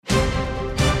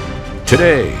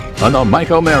Today on the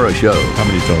Mike O'Mara Show. How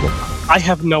many total? I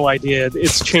have no idea.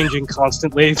 It's changing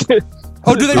constantly.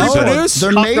 Oh, do they reproduce?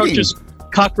 They're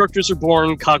cockroaches are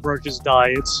born, cockroaches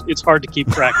die. It's hard to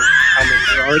keep track of how many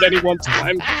there are at any one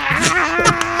time.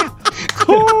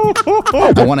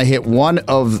 I want to hit one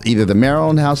of either the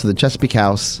Maryland House or the Chesapeake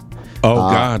House. Oh,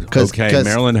 God. Okay,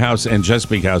 Maryland House and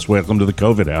Chesapeake House. Welcome to the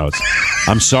COVID house.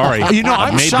 I'm sorry.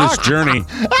 I'm made shocked. this journey.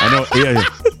 I know. Yeah.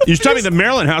 You're stopping the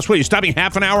Maryland House. Wait, you're stopping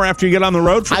half an hour after you get on the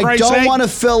road, for I Christ's don't sake? want to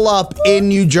fill up in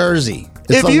New Jersey.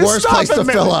 It's the worst place to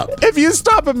fill up. If you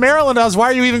stop at Maryland House, why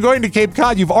are you even going to Cape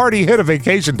Cod? You've already hit a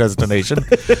vacation destination.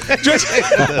 Just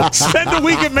spend a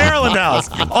week at Maryland House.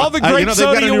 All the great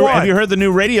soda you want. Have you heard the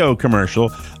new radio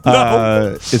commercial?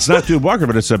 No. It's not Dude Walker,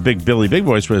 but it's a big Big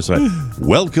voice where it's like,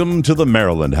 welcome to the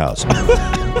Maryland House.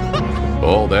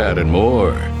 All that and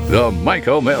more. The Mike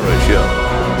O'Mara Show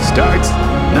starts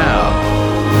now.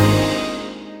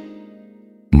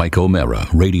 Mike O'Mara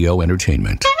Radio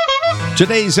Entertainment.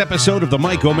 Today's episode of the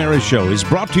Mike O'Mara Show is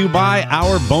brought to you by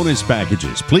our bonus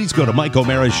packages. Please go to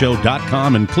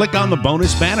MikeO'MaraShow.com and click on the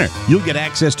bonus banner. You'll get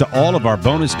access to all of our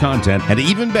bonus content, and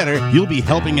even better, you'll be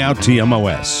helping out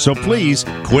TMOS. So please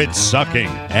quit sucking,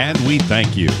 and we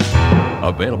thank you.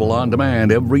 Available on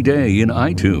demand every day in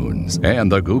iTunes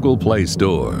and the Google Play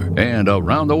Store, and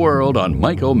around the world on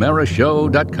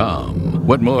MikeO'MaraShow.com.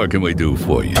 What more can we do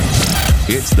for you?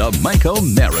 It's the Mike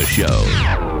O'Mara Show.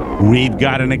 We've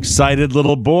got an excited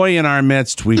little boy in our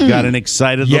midst. We've got an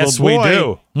excited little boy we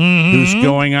do. Who's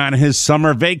going on his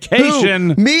summer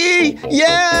vacation. Who? Me?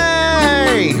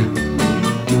 Yay!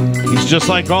 He's just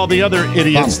like all the other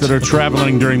idiots that are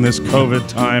traveling during this COVID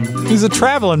time. He's a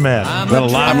traveling man. Got a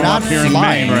lot I'm of not off here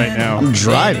flying. in Maine right now. I'm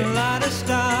driving.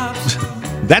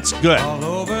 That's good.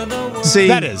 See,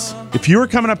 That is. if you were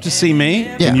coming up to see me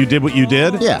and you did what you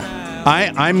did,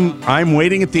 I'm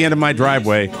waiting at the end of my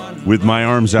driveway with my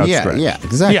arms outstretched. Yeah,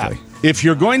 exactly. Yeah. If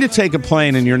you're going to take a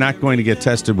plane and you're not going to get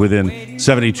tested within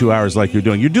 72 hours like you're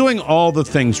doing all the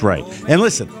things right. And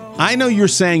listen, I know you're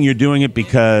saying you're doing it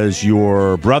because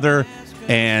your brother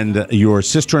and your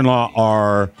sister-in-law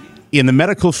are in the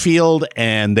medical field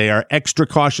and they are extra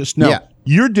cautious. No,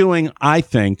 you're doing, I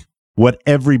think, what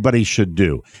everybody should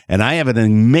do. And I have an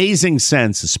amazing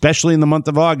sense, especially in the month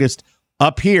of August,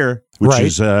 up here, which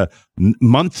is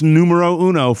month numero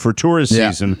uno for tourist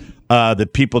season,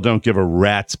 that people don't give a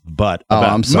rat's butt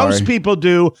about. I'm sorry. Most people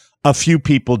do, a few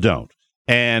people don't.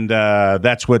 And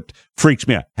that's what freaks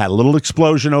me out. Had a little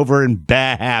explosion over in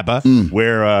Bahaba,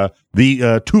 where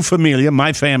the Tu Familia,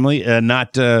 my family,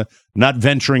 not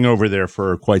venturing over there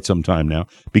for quite some time now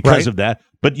because of that.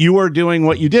 But you are doing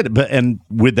what you did. And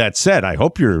with that said, I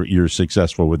hope you're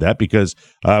successful with that, because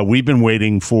we've been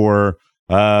waiting for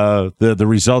the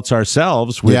results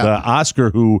ourselves with Oscar,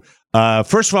 who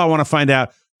first of all, I want to find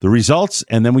out the results,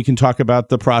 and then we can talk about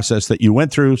the process that you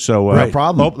went through. So no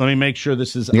problem. Let me make sure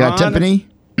this is You got on. timpani?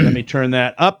 Let me turn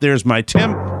that up. There's my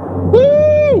temp.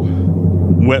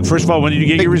 Woo! First of all, when did you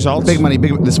get your results? Big money,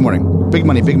 this morning. Big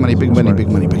money.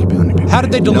 How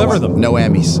did they deliver them? No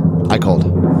Emmys. I called.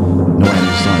 No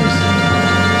Emmys.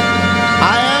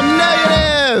 I am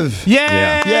negative. Yay!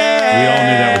 Yeah. We all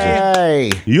knew that was it.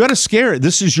 You got to scare it.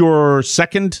 This is your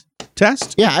second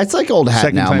test? Yeah, it's like old hat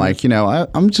Second now, time. Mike.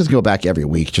 I'm just going to go back every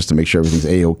week just to make sure everything's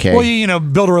A-okay. Well, you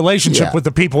build a relationship with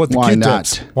the people with the Why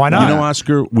Q-tips. not? Why not? You know,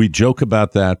 Oscar, we joke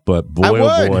about that, but boy, I would.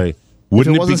 oh boy,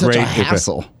 wouldn't if it be wasn't great such a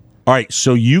hassle. All right,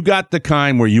 so you got the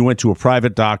kind where you went to a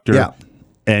private doctor,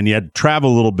 and you had to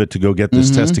travel a little bit to go get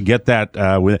this test to get that.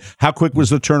 How quick was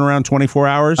the turnaround? 24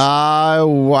 hours?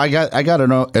 Well, I got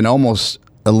an almost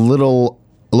a little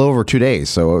over 2 days,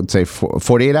 so I would say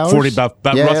 48 hours. Roughly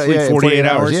 48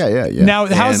 hours. Yeah. Now,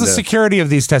 how's the security of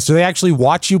these tests? Do they actually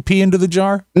watch you pee into the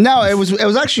jar? No, it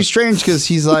was actually strange because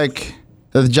he's like,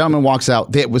 the gentleman walks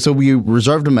out. So we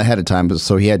reserved him ahead of time, but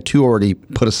so he had 2 already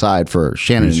put aside for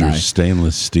Shannon Here's and your I.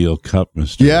 stainless steel cup,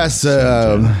 Mr. Yes.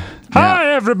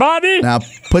 Hi, everybody. Now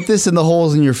put this in the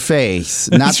holes in your face,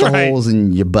 not the holes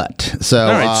in your butt. So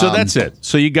all right, so that's it.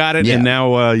 So you got it, and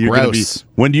now you're going to be.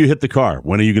 When do you hit the car?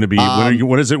 When are you going to be?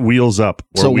 When is it wheels up?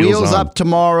 Or so wheels wheels on? up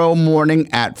tomorrow morning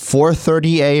at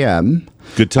 4:30 a.m.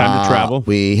 Good time to travel.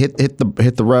 We hit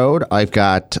the road. I've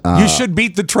got. You should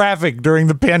beat the traffic during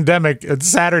the pandemic at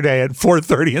Saturday at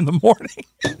 4:30 in the morning.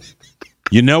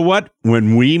 You know what?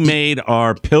 When we made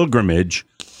our pilgrimage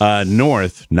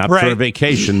north, not for a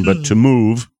vacation, but to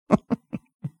move.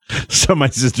 So my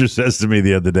sister says to me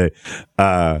the other day,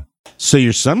 so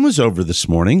your son was over this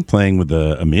morning playing with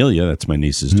Amelia, that's my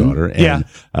niece's daughter, and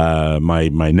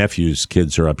my nephew's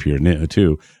kids are up here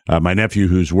too. My nephew,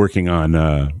 who's working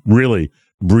on really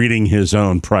breeding his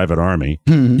own private army.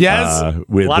 Yes,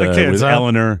 With, a lot of kids. with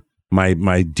Eleanor,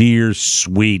 my dear,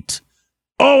 sweet.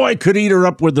 Oh, I could eat her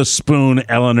up with a spoon,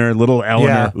 little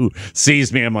Eleanor, who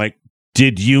sees me. I'm like,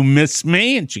 did you miss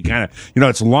me? And she kind of,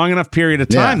 it's a long enough period of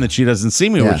time that she doesn't see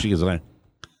me where she goes like,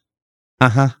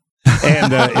 uh-huh.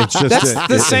 And it's just that's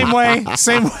the same way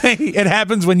it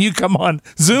happens when you come on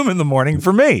Zoom in the morning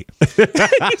for me.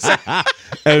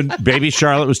 And baby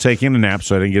Charlotte was taking a nap,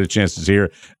 so I didn't get a chance to see her.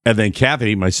 And then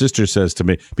Kathy, my sister, says to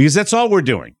me, because that's all we're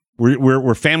doing.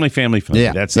 We're family.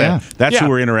 Yeah. That's who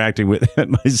we're interacting with.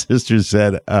 And my sister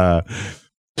said, so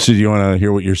do you want to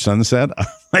hear what your son said? I'm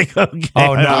like, okay.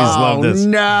 Oh, no. I always love this.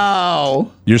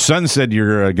 No. Your son said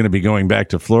you're going to be going back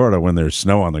to Florida when there's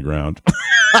snow on the ground.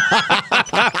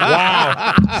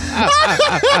 Wow.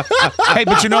 Hey,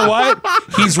 but you know what?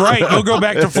 He's right. You'll go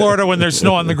back to Florida when there's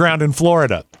snow on the ground in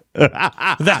Florida.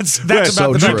 That's about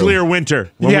the nuclear winter.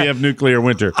 When we have nuclear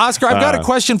winter. Oscar, I've got a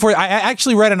question for you. I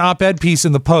actually read an op-ed piece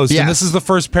in the Post, and this is the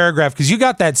first paragraph, because you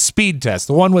got that speed test,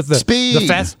 the one with the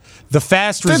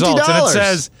fast results, and it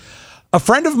says, a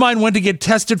friend of mine went to get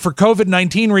tested for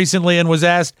COVID-19 recently and was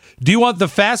asked, do you want the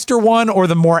faster one or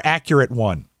the more accurate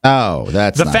one? Oh,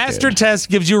 that's the not faster good. test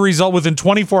gives you a result within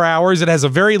 24 hours. It has a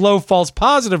very low false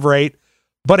positive rate,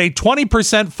 but a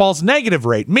 20% false negative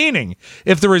rate, meaning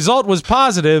if the result was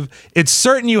positive, it's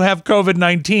certain you have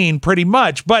COVID-19 pretty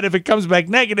much, but if it comes back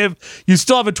negative, you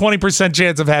still have a 20%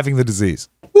 chance of having the disease.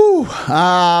 Ooh,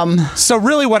 So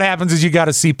really what happens is you got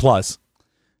a C+.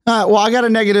 Well, I got a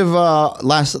negative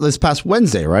this past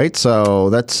Wednesday, right? So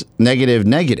that's negative.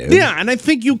 Yeah, and I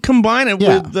think you combine it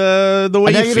with the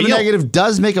way you feel. Negative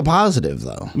does make a positive,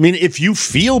 though. I mean, if you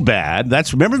feel bad,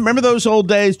 that's remember those old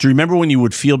days? Do you remember when you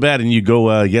would feel bad and you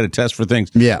go get a test for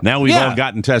things? Yeah. Now we've all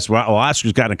gotten tests. Well,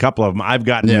 Oscar's gotten a couple of them. I've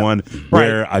gotten one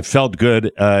where I felt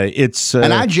good. It's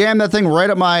and I jammed that thing right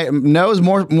up my nose,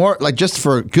 more like just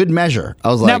for good measure. I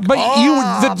was like,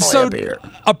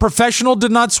 a professional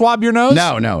did not swab your nose?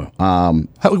 No.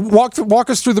 Walk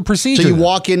us through the procedure. So you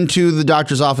walk into the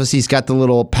doctor's office. He's got the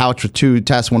little pouch with 2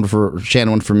 tests, one for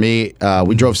Shannon, one for me.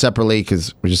 We drove separately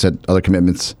because we just had other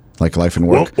commitments like life and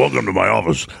work. Welcome to my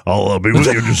office. I'll be with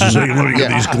you in just a second. Let me get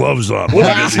these gloves on.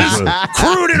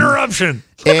 Crude interruption.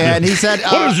 And he said,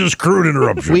 what is this crude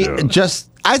interruption?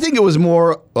 I think it was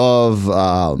more of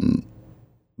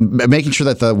making sure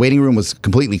that the waiting room was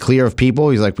completely clear of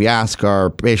people. He's like, we ask our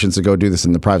patients to go do this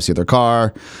in the privacy of their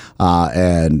car,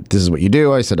 and this is what you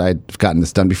do. I said, I've gotten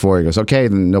this done before. He goes, okay,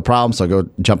 then no problem. So I go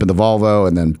jump in the Volvo,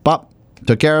 and then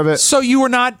took care of it. So you were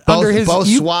not under his...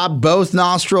 Swab both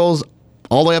nostrils,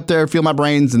 all the way up there, feel my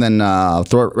brains, and then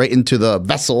throw it right into the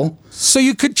vessel. So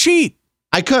you could cheat.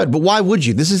 I could, but why would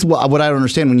you? This is what I don't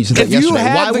understand when you said that yesterday. You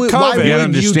had why I would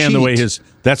understand you the way cheat?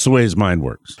 that's the way his mind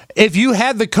works. If you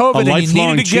had the COVID and you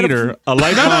needed to cheater, a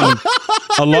lifelong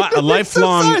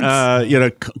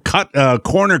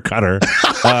corner cutter,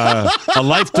 a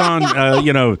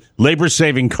lifelong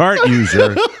labor-saving cart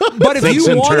user. But if thinks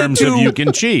you in wanted terms to, of you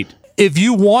can cheat. If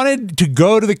you wanted to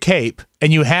go to the Cape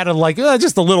and you had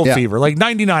just a little fever, like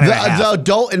 99 and a half. The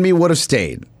adult in me would have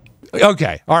stayed.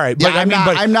 Okay, all right. But I'm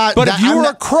not. But if you were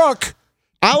a crook,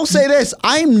 I will say this: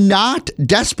 I'm not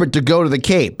desperate to go to the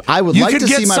Cape. I would like to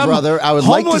see my brother. I would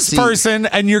like to see homeless person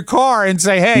in your car and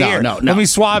say, "Hey, let me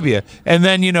swab you," and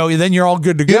then then you're all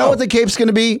good to go. You know what the Cape's going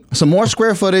to be? Some more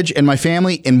square footage and my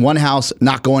family in one house,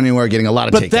 not going anywhere, getting a lot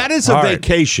of. But that is a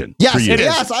vacation. Yes, for you.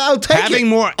 yes, I'll take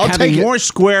having it. Having more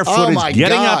square footage. Oh my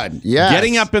God!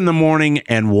 Getting up in the morning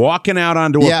and walking out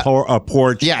onto a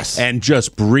porch. Yes. And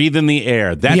just breathing the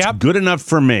air. That's good enough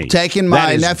for me. Taking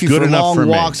my nephew for long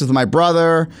walks with my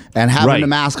brother and having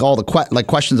him ask all the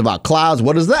questions about clouds.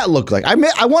 What does that look like? I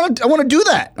want to do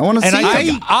that. I want to see. And I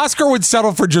think Oscar would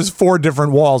settle for just 4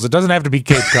 different walls. It doesn't have to be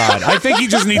Cape Cod. I think he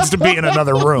just needs to be in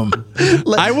another room.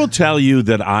 I will tell you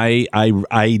that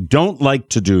I don't like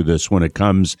to do this when it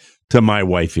comes to my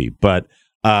wifey, but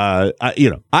I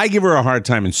give her a hard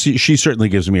time, and she certainly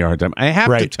gives me a hard time. I have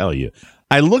to tell you,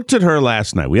 I looked at her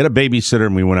last night. We had a babysitter,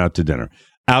 and we went out to dinner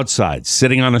outside,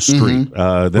 sitting on a street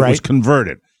that was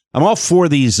converted. I'm all for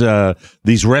these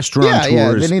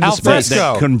restaurateurs they need the space.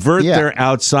 that convert their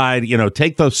outside,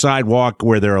 take the sidewalk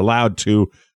where they're allowed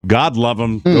to. God love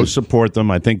them. Go support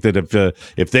them. I think that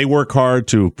if they work hard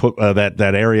to put that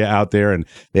area out there, and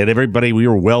that everybody, we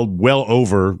were well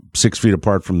over 6 feet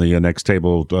apart from the next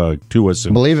table to us.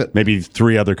 And believe it. Maybe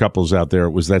 3 other couples out there.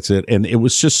 That's it. And it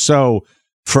was just so,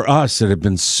 for us, it had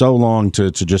been so long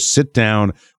to just sit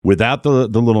down without the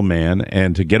little man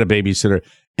and to get a babysitter.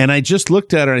 And I just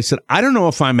looked at her and I said, I don't know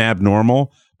if I'm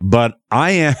abnormal, but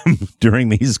I am during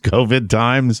these COVID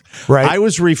times. Right. I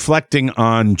was reflecting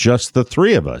on just the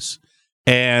 3 of us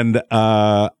And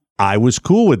I was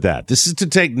cool with that. This is to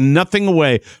take nothing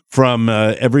away from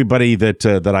everybody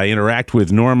that I interact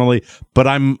with normally, but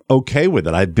I'm okay with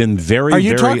it. I've been very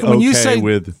okay when you say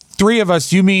with three of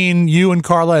us. You mean you and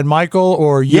Carla and Michael,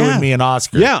 or you and me and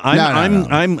Oscar? Yeah,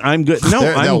 I'm good. No,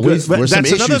 I'm good.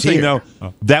 That's another thing, though.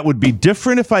 That would be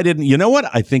different if I didn't. You know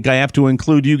what? I think I have to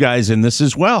include you guys in this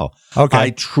as well. Okay. I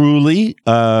truly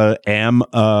am.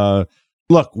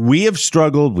 Look, we have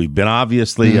struggled. We've been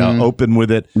obviously open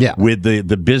with it, with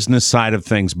the business side of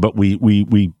things, but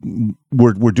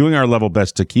we're doing our level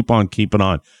best to keep on keeping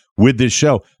on with this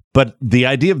show. But the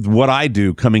idea of what I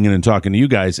do, coming in and talking to you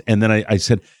guys, and then I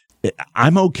said,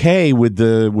 I'm okay with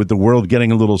the world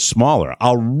getting a little smaller.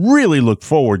 I'll really look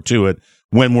forward to it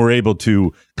when we're able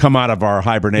to come out of our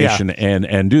hibernation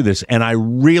and do this. And I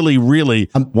really, really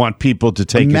want people to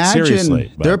take it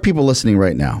seriously. There are people listening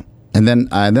right now. And then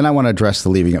I want to address the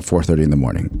leaving at 4:30 in the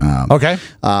morning. Okay.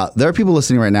 There are people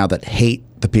listening right now that hate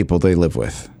the people they live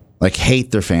with, like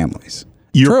hate their families.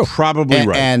 You're probably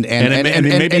right. And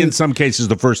maybe in some cases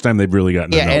the first time they've really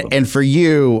gotten to know them. And for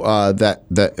you,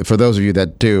 that for those of you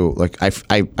that do, like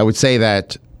I would say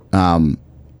that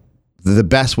the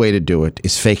best way to do it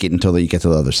is fake it until you get to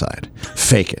the other side.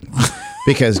 Fake it.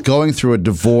 Because going through a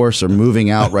divorce or moving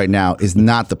out right now is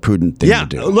not the prudent thing to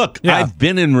do. Look, I've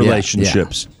been in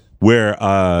relationships where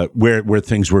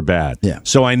things were bad. Yeah.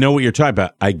 So I know what you're talking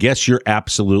about. I guess you're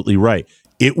absolutely right.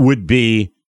 It would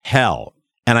be hell.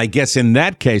 And I guess in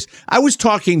that case, I was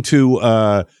talking to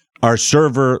our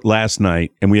server last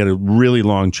night, and we had a really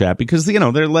long chat because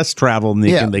they're less travel and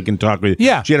they can talk with you.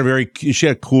 Yeah. She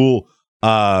had a cool,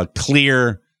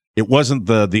 clear. It wasn't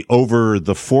the over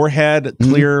the forehead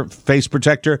clear face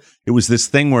protector. It was this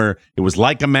thing where it was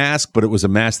like a mask, but it was a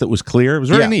mask that was clear. It was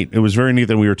very neat. It was very neat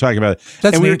that we were talking about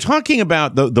it. We were talking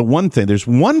about the one thing. There's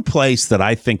one place that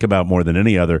I think about more than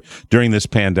any other during this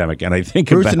pandemic, and I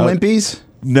think Ruth about and Wimpy's?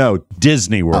 No,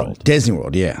 Disney World. Oh, Disney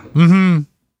World, yeah. Mm-hmm.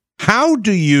 How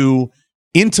do you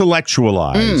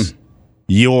intellectualize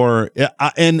your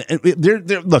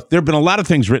look, there have been a lot of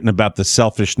things written about the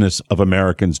selfishness of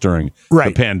Americans during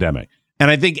the pandemic.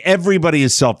 And I think everybody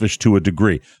is selfish to a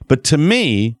degree. But to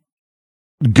me,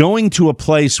 going to a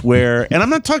place where, and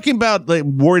I'm not talking about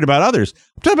worried about others,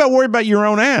 I'm talking about worried about your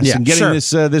own ass and getting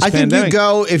this pandemic. I think you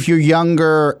go if you're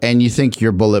younger and you think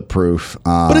you're bulletproof.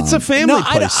 But it's a family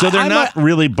place, so they're not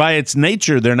really, by its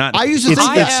nature, they're not. I used to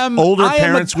think it's older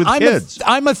parents with kids.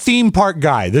 I'm a theme park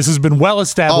guy. This has been well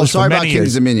established for many years.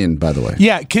 King's Dominion, by the way.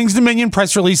 Yeah, King's Dominion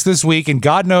press release this week, and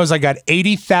God knows I got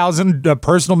 80,000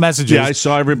 personal messages. Yeah, I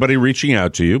saw everybody reaching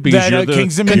out to you because you're the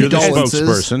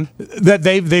spokesperson. That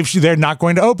they're not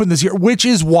going to open this year, which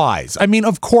is wise. I mean,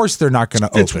 of course they're not going to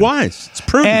open. It's wise. It's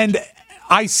prudent. And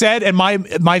I said, and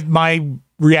my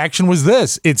reaction was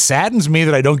this: it saddens me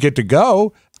that I don't get to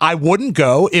go. I wouldn't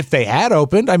go if they had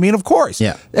opened. I mean, of course.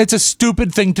 Yeah. It's a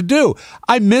stupid thing to do.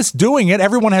 I miss doing it.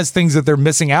 Everyone has things that they're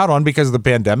missing out on because of the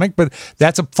pandemic, but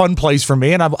that's a fun place for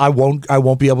me, and I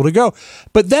won't be able to go.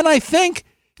 But then I think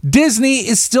Disney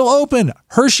is still open.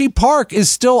 Hershey Park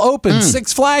is still open.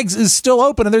 Six Flags is still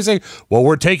open. And they're saying, well,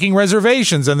 we're taking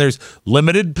reservations and there's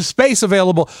limited space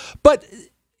available. But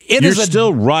you're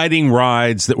still riding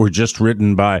rides that were just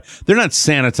written by. They're not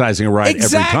sanitizing a ride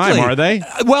every time, are they?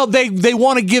 Well, they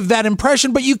want to give that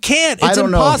impression, but you can't. It's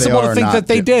impossible to think that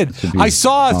they did. I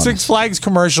saw a Six Flags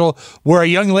commercial where a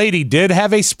young lady did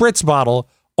have a spritz bottle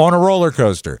on a roller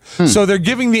coaster. So they're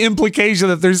giving the implication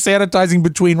that they're sanitizing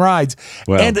between rides.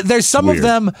 Well, and there's some of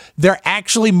them, they're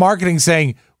actually marketing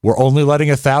saying, we're only letting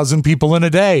 1,000 people in a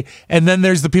day. And then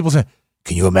there's the people saying,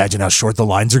 can you imagine how short the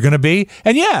lines are going to be?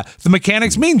 And yeah, the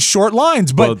mechanics mean short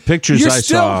lines, but pictures I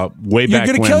saw way back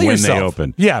when they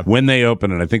opened. Yeah. When they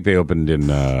opened, and I think they opened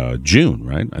in June,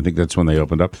 right? I think that's when they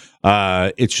opened up.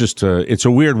 It's just it's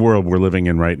a weird world we're living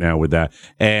in right now with that.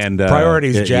 And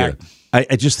priorities, Jack. Yeah.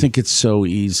 I just think it's so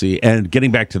easy. And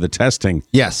getting back to the testing,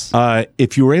 yes,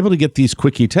 if you were able to get these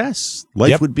quickie tests,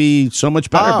 life would be so much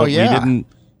better. But we didn't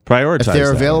prioritize. If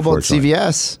they're available at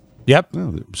CVS. Yep.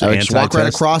 Well, I just walk right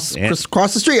across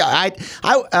the street.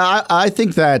 I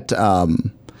think that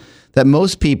that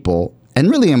most people and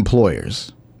really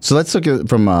employers. So let's look at it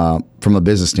from a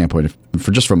business standpoint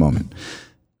for a moment.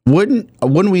 Wouldn't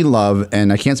we love?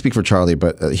 And I can't speak for Charlie,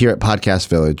 but here at Podcast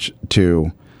Village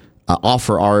to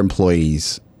offer our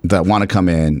employees that want to come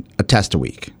in a test a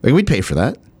week. Like we'd pay for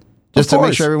that just to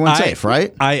make sure everyone's safe,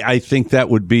 right? I think that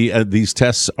would be these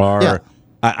tests are. Yeah.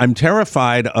 I'm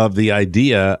terrified of the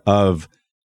idea of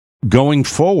going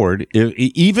forward,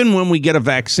 even when we get a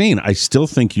vaccine, I still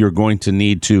think you're going to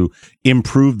need to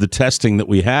improve the testing that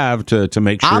we have to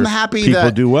make sure I'm happy people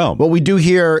that do well. What we do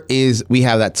here is we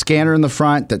have that scanner in the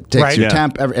front that takes your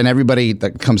temp, and everybody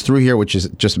that comes through here, which is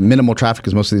just minimal traffic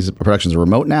because most of these productions are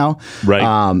remote now,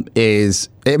 right? It's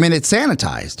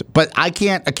sanitized, but I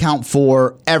can't account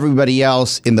for everybody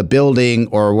else in the building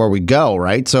or where we go,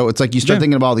 right? So it's like you start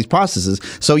thinking about all these processes.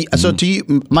 So to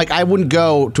you, Mike, I wouldn't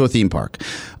go to a theme park,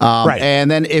 right? And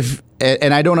then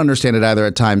and I don't understand it either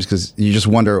at times because you just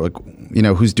wonder, like,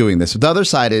 who's doing this. The other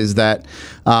side is that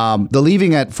the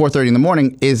leaving at 4:30 in the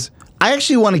morning is, I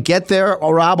actually want to get there,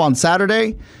 Rob, on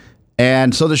Saturday,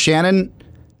 and so does Shannon,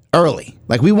 early.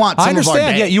 Like, we want some of our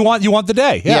day. Yeah, you want the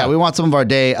day. Yeah, we want some of our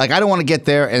day. Like, I don't want to get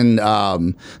there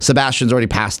and Sebastian's already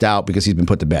passed out because he's been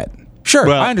put to bed. Sure,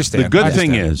 well, I understand. The good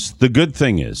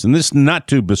thing is, and this is not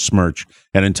to besmirch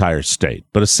an entire state,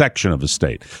 but a section of a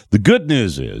state. The good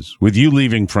news is, with you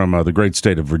leaving from the great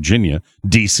state of Virginia,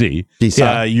 D.C.,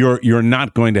 you're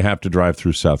not going to have to drive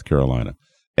through South Carolina.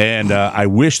 And I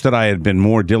wish that I had been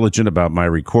more diligent about my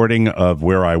recording of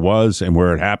where I was and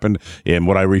where it happened in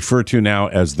what I refer to now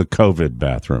as the COVID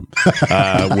bathroom,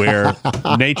 where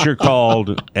nature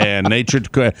called and nature.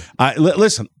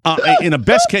 Listen, in a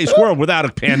best case world without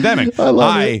a pandemic,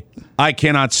 I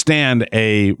cannot stand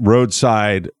a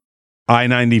roadside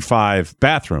I-95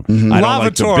 bathroom. I don't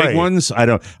like the big ones.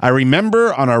 I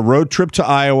remember on our road trip to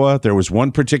Iowa, there was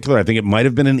one particular, I think it might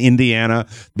have been in Indiana,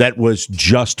 that was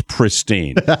just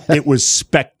pristine. It was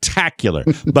spectacular.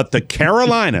 But the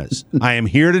Carolinas, I am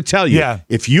here to tell you,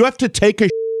 if you have to take a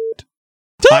shit,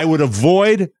 I would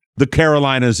avoid the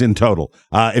Carolinas in total.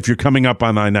 If you're coming up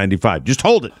on I-95, just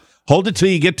hold it. Hold it till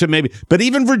you get to maybe, but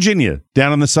even Virginia,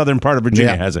 down in the southern part of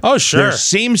Virginia, has it. Oh, sure.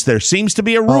 There seems to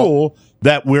be a rule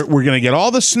that we're going to get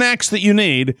all the snacks that you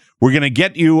need. We're going to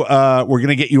get you all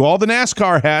the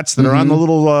NASCAR hats that are on the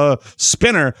little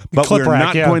spinner, but we're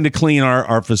not going to clean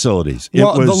our facilities. It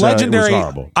was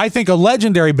horrible. I think a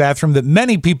legendary bathroom that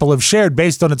many people have shared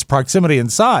based on its proximity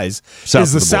and size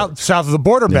is the south of the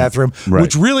border bathroom,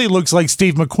 which really looks like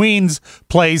Steve McQueen's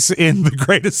place in The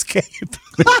Great Escape.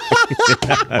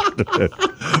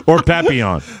 Or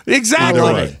Papillon.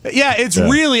 Exactly. Yeah, it's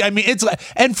really,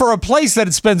 and for a place that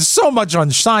it spends so much on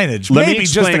signage, maybe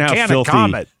just a can of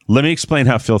Comet. Let me explain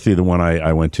how filthy the one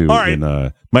I went to in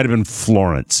might have been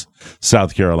Florence,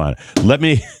 South Carolina. Let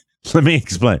me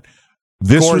explain.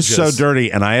 This was so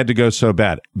dirty, and I had to go so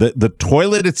bad. The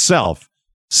toilet itself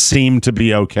seemed to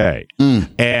be okay,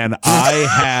 and I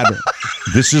had.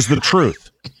 This is the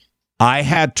truth. I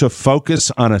had to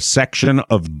focus on a section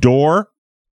of door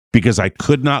because I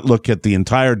could not look at the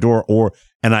entire door,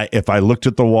 if I looked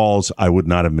at the walls, I would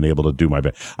not have been able to do my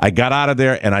bed. I got out of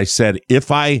there and I said, if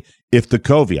the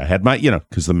Covey, I had my,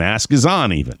 because the mask is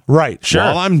on even. Right, sure.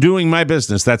 While I'm doing my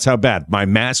business, that's how bad. My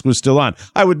mask was still on.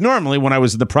 I would normally, when I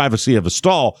was in the privacy of a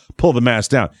stall, pull the mask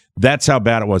down. That's how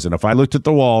bad it was. And if I looked at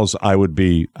the walls, I would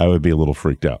be a little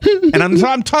freaked out. And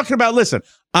I'm talking about, listen,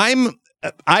 I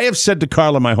have said to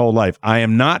Carla my whole life, I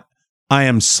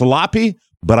am sloppy,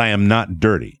 but I am not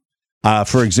dirty.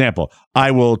 For example,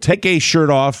 I will take a shirt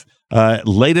off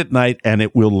late at night and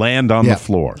it will land on the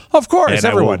floor. Of course,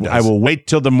 everyone does. I will wait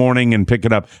till the morning and pick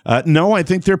it up. No, I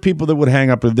think there are people that would hang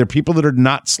up. There are people that are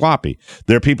not sloppy.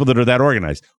 There are people that are that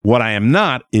organized. What I am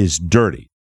not is dirty.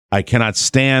 I cannot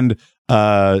stand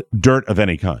dirt of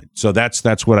any kind. So that's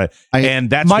what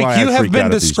and that's Mike, why you I have been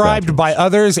described by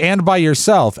others and by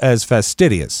yourself as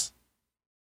fastidious.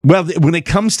 Well, when it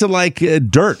comes to like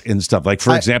dirt and stuff, like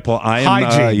for example, I am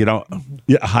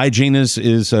hygiene. Hygiene is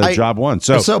job one.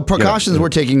 So precautions we're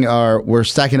taking we're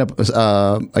stacking up.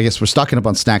 I guess we're stocking up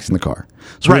on snacks in the car,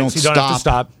 so we don't, you don't have to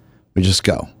stop. We just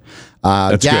go.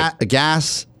 That's good.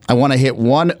 Gas. I want to hit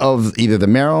one of either the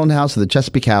Maryland House or the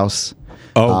Chesapeake House.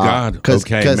 Oh God!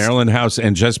 Okay, Maryland House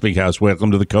and Chesapeake House.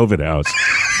 Welcome to the COVID house.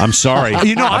 I'm sorry.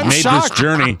 I'm made shocked. this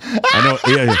journey. I know.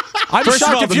 Yeah. I'm First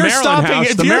shocked of all, if you're stopping.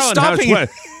 If you're stopping.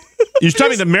 You're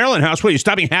stopping the Maryland House. What? You're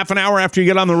stopping half an hour after you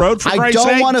get on the road? For I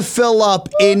don't want to fill up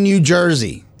in New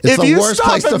Jersey. It's the worst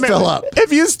place to fill up.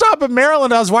 If you stop at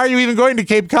Maryland House, why are you even going to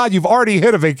Cape Cod? You've already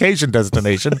hit a vacation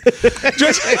destination.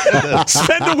 Just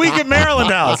spend a week at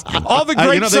Maryland House. All the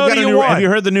great soda you want. Have you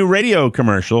heard the new radio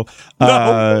commercial?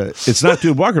 No. It's not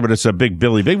Dude Walker, but it's a big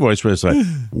Billy Big Voice where it's like,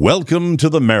 "Welcome to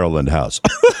the Maryland House."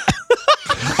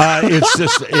 It's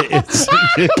just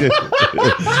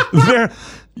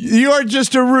you are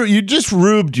just a rube. You just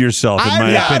rubed yourself, in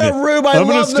my opinion. I'm not a rube. I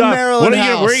love the Maryland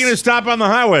House. Where are you going to stop on the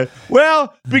highway?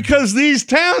 Well, because these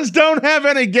towns don't have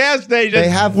any gas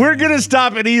stations. We're going to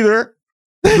stop at either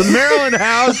The Maryland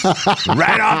house,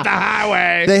 right off the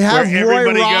highway. They have where Roy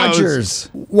everybody Rogers.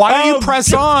 Why don't you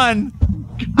press on?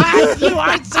 You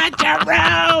want such a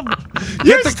room?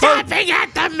 You're stopping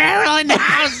at the Maryland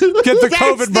house. Get the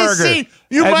COVID burger.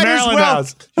 You at might Maryland as well.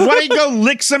 House. Why don't you go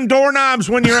lick some doorknobs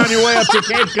when you're on your way up to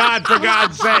Cape Cod, for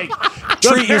God's sake?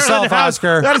 Treat yourself,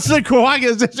 Oscar. That's the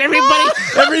Quaggas.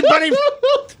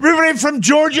 Everybody from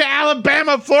Georgia,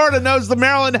 Alabama, Florida knows the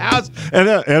Maryland house and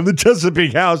the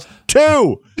Chesapeake house,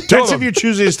 too. That's if you're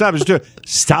choosing to stop.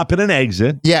 Stop at an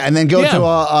exit. Yeah, and then go to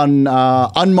an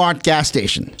unmarked gas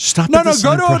station. Stop. No,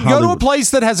 go to a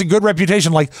place that has a good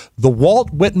reputation, like the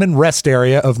Walt Whitman Rest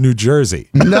Area of New Jersey.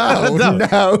 No.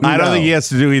 I don't think he has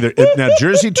to do either. Now,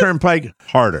 Jersey Turnpike,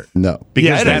 harder. No.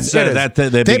 Because it is. They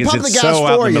pump the gas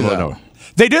for you, though.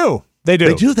 They do. They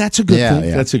do. That's a good thing.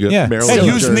 Yeah. That's a good. Yeah. Maryland Hey,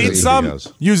 house.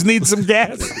 you need some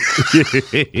gas.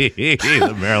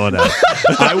 The Maryland house.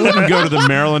 I wouldn't go to the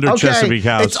Maryland or Chesapeake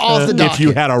house it's off the docket. if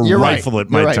you had a rifle at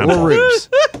my temple. Or ribs.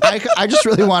 I just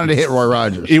really wanted to hit Roy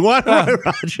Rogers. You want Roy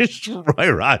Rogers? Roy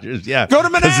Rogers, yeah. Go to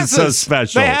Manassas. It's so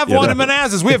special. They have one in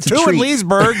Manassas. We have two in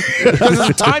Leesburg because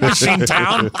it's a time machine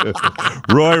town.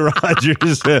 Roy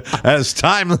Rogers, as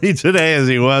timely today as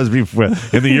he was before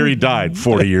in the year he died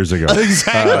 40 years ago.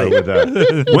 Exactly.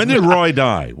 When did Roy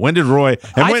die? When did Roy?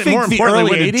 And I think more the importantly, early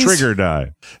when did 80s? Trigger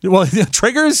die? Well,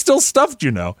 Trigger is still stuffed,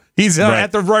 you know. He's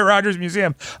at the Roy Rogers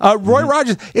Museum. Roy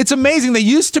Rogers, it's amazing. They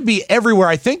used to be everywhere.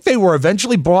 I think they were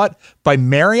eventually bought by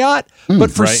Marriott,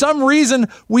 but for some reason,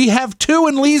 we have two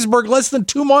in Leesburg less than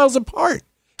 2 miles apart.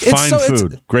 Fine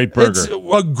food. Great burger. It's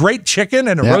a great chicken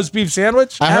and a roast beef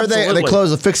sandwich. I heard they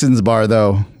closed the Fixins bar,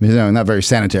 though. Not very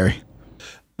sanitary.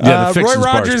 Yeah, the Fixins Roy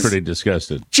bar Rogers, is pretty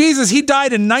disgusted. Jesus, he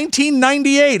died in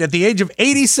 1998 at the age of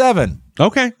 87.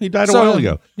 Okay, he died a while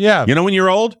ago. Yeah. You know when you're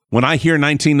old? When I hear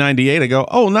 1998, I go,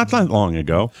 oh, not that long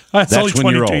ago. That's only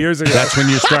when you're 22 old. years ago. That's when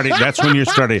you're starting.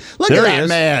 Look there at he that is.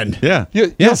 man. Yeah.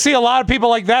 You'll see a lot of people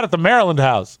like that at the Maryland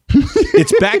house.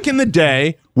 It's back in the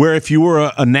day where if you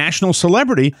were a national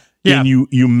celebrity and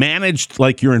you managed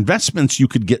like your investments, you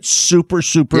could get super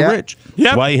rich. Yep.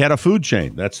 That's why he had a food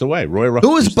chain. That's the way. Roy Rogers.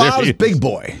 Who was Bob's Big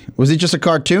Boy? Was he just a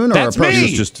cartoon or That's a person?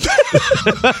 me. Just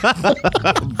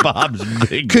Bob's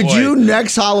Big Boy. Could you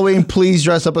next Halloween please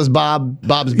dress up as Bob's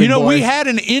Big Boy? You know, we had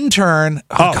an intern. We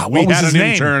what was had his an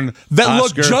name? intern, that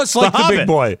Oscar, looked just like the Hobbit. Big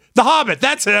Boy. The Hobbit.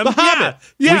 That's him. The Hobbit.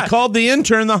 Yeah. We called the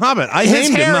intern the Hobbit. I His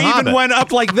named him hair the even Hobbit. went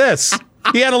up like this.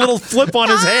 He had a little flip on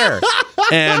his hair.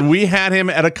 And we had him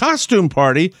at a costume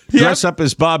party dress up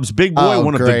as Bob's Big Boy,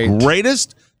 one of the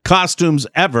greatest costumes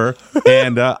ever.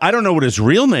 And I don't know what his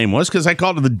real name was because I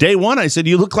called him the day one. I said,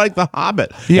 "You look like the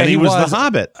Hobbit." Yeah, and he was the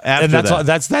Hobbit. After and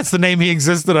that's the name he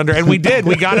existed under. And we did.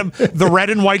 We got him the red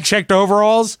and white checked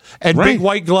overalls and big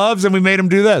white gloves, and we made him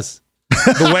do this.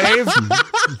 The wave.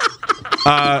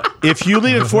 If you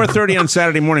leave at 4:30 on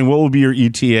Saturday morning, what will be your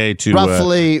ETA to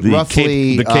roughly the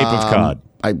Cape of Cod?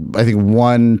 I think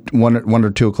 1 or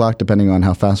 2 o'clock, depending on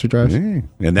how fast we drive. And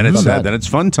then it's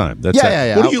fun time. That's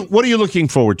Yeah. What are you looking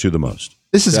forward to the most?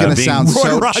 This is going to sound Roy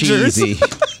so Rogers. cheesy.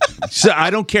 So I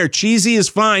don't care. Cheesy is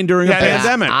fine during a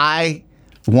pandemic. I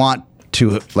want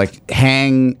to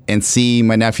hang and see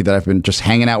my nephew that I've been just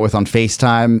hanging out with on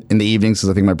FaceTime in the evenings because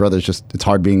I think my brother's it's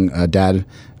hard being a dad,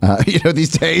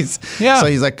 these days. Yeah. So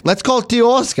he's like, let's call Tio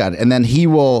Oscar. And then he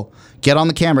will get on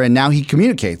the camera and now he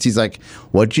communicates. He's like,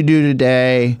 what'd you do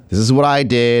today? This is what I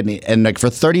did. And for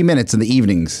 30 minutes in the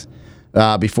evenings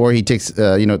before he takes,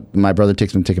 my brother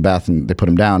takes him to take a bath and they put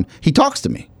him down, he talks to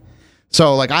me.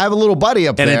 So, I have a little buddy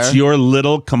up there. And it's your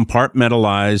little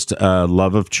compartmentalized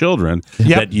love of children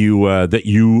that you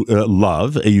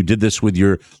love. You did this with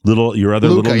your other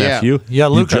little nephew. Yeah,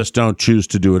 Luca. You just don't choose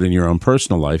to do it in your own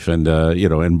personal life and,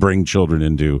 and bring children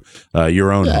into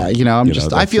your own home.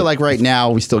 I feel like right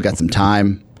now we still got some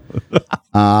time.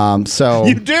 So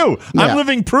You do. Yeah. I'm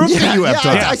living proof that you have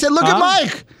time. I said, look at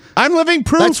Mike. I'm living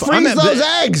proof. Let's freeze those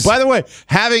eggs. By the way,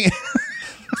 having...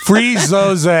 Freeze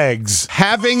those eggs.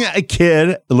 Having a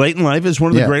kid late in life is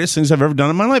one of the greatest things I've ever done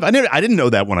in my life. I didn't know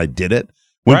that when I did it.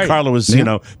 When Carla was,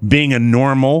 being a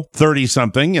normal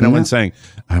 30-something, and saying,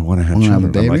 "I want to have children." Have a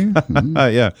baby? I'm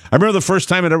like, yeah. I remember the first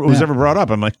time it was ever brought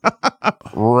up. I'm like,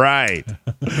 right.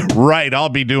 I'll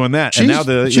be doing that. And now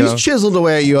she's chiseled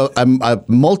away at you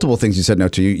multiple things you said no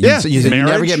to. You said you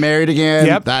never get married again.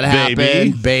 Yep. That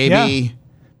happened. Baby. Yeah.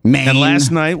 Man. And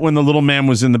last night, when the little man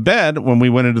was in the bed, when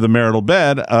we went into the marital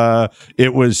bed,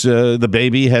 it was the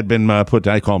baby had been put.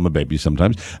 I call him a baby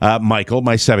sometimes. Michael,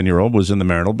 my 7-year-old, was in the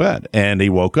marital bed, and he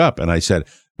woke up, and I said,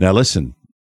 "Now listen,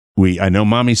 I know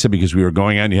Mommy said because we were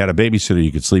going out, and you had a babysitter,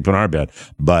 you could sleep in our bed,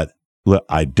 but look,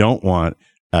 I don't want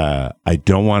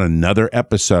another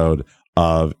episode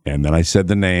and then I said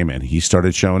the name, and he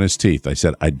started showing his teeth. I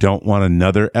said, I don't want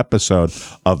another episode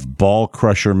of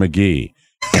Ballcrusher McGee.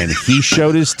 And he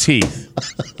showed his teeth.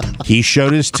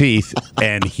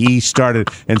 And he started.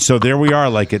 And so there we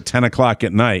are, like at 10 o'clock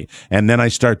at night. And then I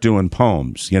start doing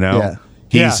poems, Yeah.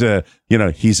 He's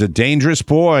a dangerous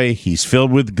boy. He's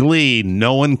filled with glee.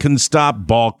 No one can stop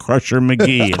Ballcrusher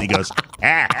McGee. And he goes,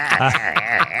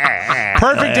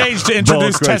 perfect age to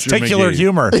introduce testicular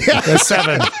humor.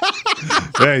 7.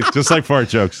 Hey, just like fart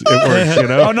jokes. It works,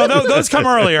 Oh, no, those come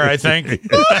earlier, I think.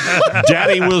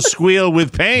 Daddy will squeal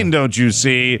with pain, don't you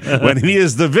see, when he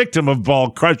is the victim of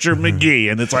Ballcrusher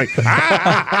McGee. And it's like,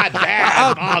 Dad,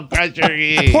 Ballcrusher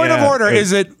McGee. Point of order,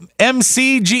 is it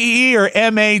MCGEE or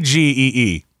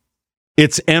MAGEE?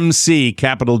 It's MC,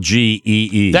 capital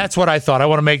G-E-E. That's what I thought. I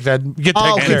want to get that clear.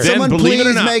 Can someone believe it or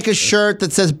please not- make a shirt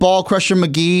that says Ballcrusher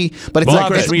McGee, but it's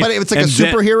like a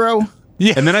superhero?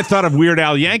 Yeah. And then I thought of Weird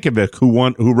Al Yankovic,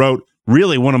 who wrote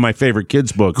really one of my favorite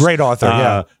kids' books. Great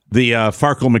author, the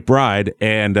Farkle McBride,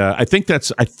 and I think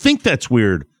that's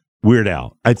Weird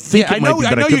Al. I think I know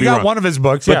you got one of his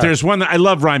books, but there's one that I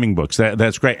love rhyming books.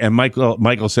 That's great. And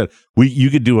Michael said you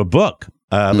could do a book,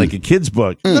 like a kid's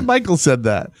book. And Michael said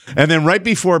that, and then right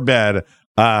before bed,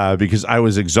 because I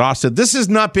was exhausted. This is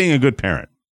not being a good parent.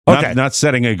 Okay, not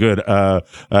setting a good,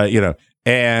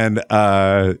 And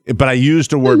but I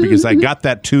used a word because I got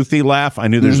that toothy laugh. I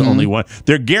knew there's only one.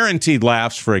 They're guaranteed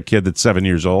laughs for a kid that's 7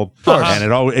 years old,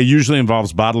 and it usually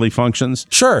involves bodily functions.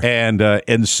 Sure.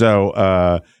 And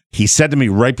so he said to me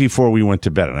right before we went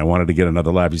to bed, and I wanted to get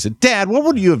another laugh. He said, "Dad, what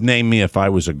would you have named me if I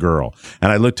was a girl?"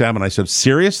 And I looked at him and I said,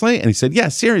 "Seriously?" And he said, "Yeah,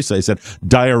 seriously." I said,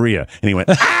 "Diarrhea." And he went,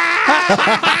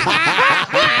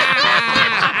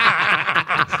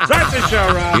 Start the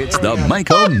show, Rob. It's the Mike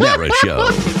O'Mara Show.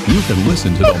 You can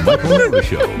listen to the Mike O'Mara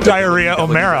Show. Diarrhea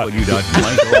O'Mara.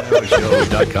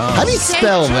 www.mikeomarashow.com. How do you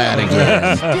spell that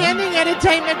again? Standing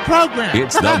entertainment program.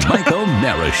 It's the Mike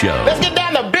O'Mara Show. Let's get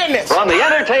down to business. From the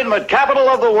entertainment capital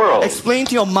of the world. Explain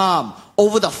to your mom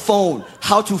over the phone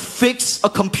how to fix a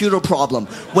computer problem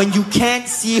when you can't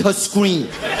see her screen.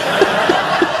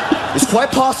 It's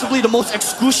quite possibly the most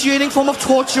excruciating form of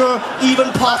torture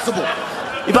even possible.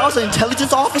 If I was an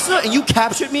intelligence officer and you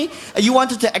captured me and you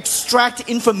wanted to extract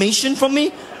information from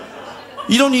me,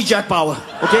 you don't need Jack Bauer,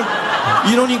 okay?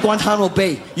 You don't need Guantanamo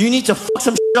Bay. You need to fuck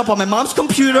some shit up on my mom's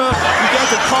computer. You guys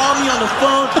to call me on the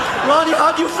phone. Ronnie,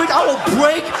 how do you think I will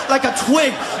break like a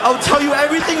twig? I will tell you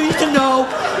everything you need to know.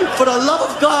 For the love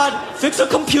of God, fix a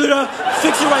computer.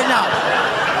 Fix it right now.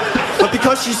 But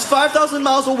because she's 5,000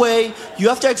 miles away, you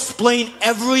have to explain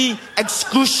every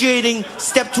excruciating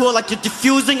step to her like you're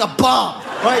defusing a bomb,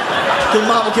 right? Okay,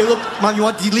 Mom, look, Mom, you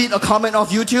want to delete a comment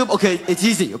off YouTube? Okay, it's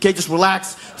easy, okay? Just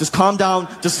relax, just calm down,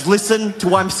 just listen to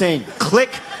what I'm saying. Click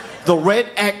the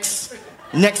red X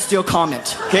next to your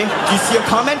comment, okay? Do you see a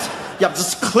comment? Yeah,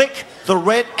 just click the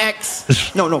red X.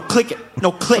 No, click it.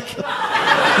 No, click.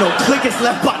 No, click is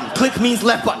left button. Click means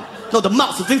left button. No, the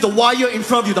mouse. The thing's the wire in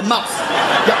front of you, the mouse.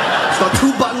 Yeah, it's got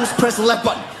 2 buttons. Press the left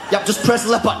button. Yeah, just press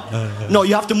the left button. No,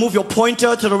 you have to move your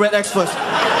pointer to the red X first.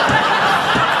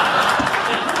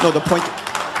 No, the pointer.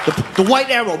 The white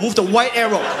arrow. Move the white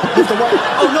arrow. Move the white.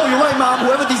 Oh no, you're right, Mom.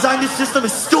 Whoever designed this system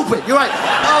is stupid. You're right.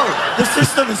 Oh, the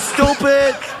system is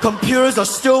stupid. Computers are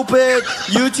stupid.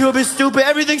 YouTube is stupid.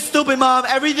 Everything's stupid, Mom.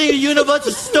 Everything in the universe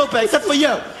is stupid except for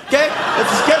you. Okay?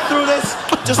 Let's just get through this.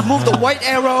 Just move the white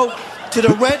arrow to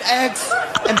the red X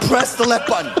and press the left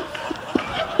button.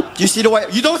 Do you see the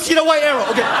white? You don't see the white arrow.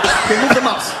 Okay, move the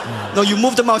mouse. No, you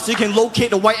move the mouse so you can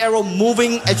locate the white arrow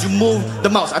moving as you move the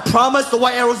mouse. I promise the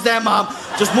white arrow's there, Mom.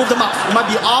 Just move the mouse. It might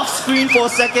be off screen for a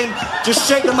second. Just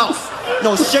shake the mouse.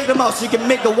 No, shake the mouse so you can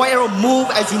make the white arrow move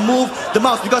as you move the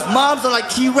mouse. Because moms are like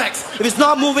T-Rex. If it's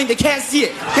not moving, they can't see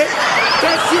it. Okay?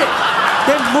 Can't see it.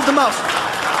 Okay, move the mouse.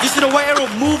 You see the white arrow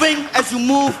moving as you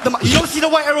move the mouse. You don't see the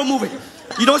white arrow moving.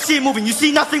 You don't see it moving. You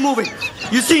see nothing moving.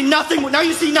 You see nothing. Now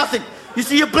you see nothing. You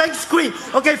see a blank screen.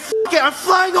 Okay, f*** it. I'm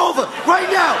flying over right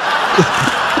now.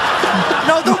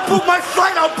 No, don't book my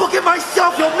flight. I'll book it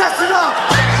myself. You'll mess it up.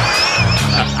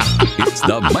 It's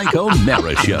the Mike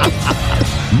O'Mara Show.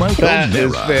 Mike That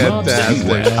is O'Mara, fantastic.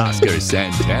 with Oscar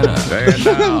Santana. And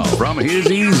now, from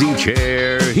his easy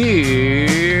chair,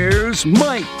 here's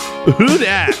Mike. Who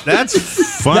dat? That's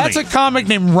funny. That's a comic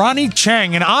named Ronnie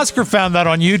Chang, and Oscar found that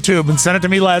on YouTube and sent it to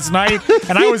me last night.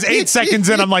 And I was 8 seconds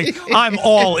in. I'm like, I'm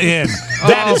all in.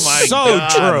 That is my so God.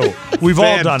 true. We've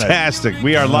all done it. Fantastic.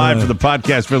 We are live from the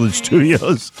Podcast Village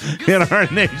Studios in our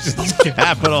nation's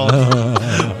capital.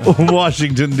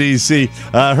 Washington, D.C.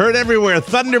 Heard everywhere.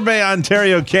 Thunder Bay,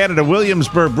 Ontario, Canada.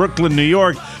 Williamsburg, Brooklyn, New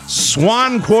York.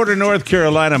 Swan Quarter, North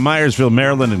Carolina. Myersville,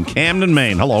 Maryland. And Camden,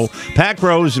 Maine. Hello. Pack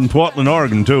Rose in Portland,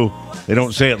 Oregon, too. They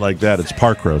don't say it like that. It's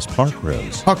Park Rose. Park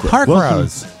Rose. Park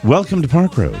Rose. Welcome to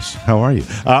Park Rose. How are you?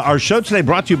 Our show today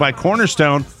brought to you by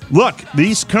Cornerstone. Look,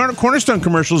 these Cornerstone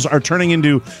commercials are turning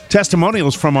into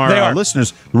testimonials from our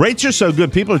listeners. Rates are so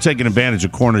good, people are taking advantage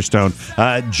of Cornerstone.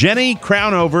 Jenny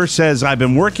Crownover says, I've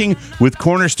been working with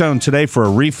Cornerstone today for a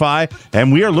refi,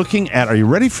 and we are looking at, are you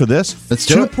ready for this? Let's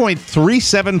do it.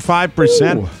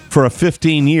 2.375% for a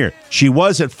 15-year. She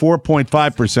was at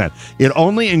 4.5%. It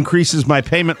only increases my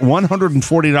payment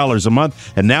 $140 a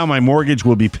month, and now my mortgage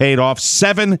will be paid off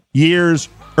 7 years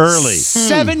early.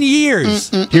 7 years.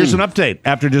 Here's an update.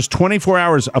 After just 24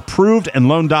 hours, approved and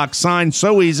loan doc signed.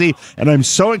 So easy. And I'm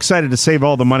so excited to save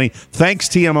all the money. Thanks,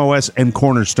 TMOS and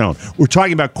Cornerstone. We're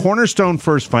talking about Cornerstone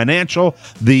First Financial.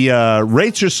 The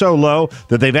rates are so low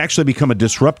that they've actually become a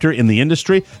disruptor in the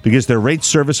industry because their rate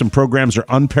service and programs are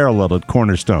unparalleled at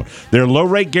Cornerstone. Their low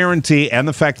rate guarantee and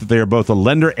the fact that they are both a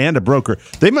lender and a broker.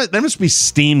 There must be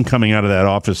steam coming out of that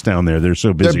office down there. They're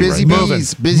so busy. They're busy right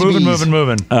bees.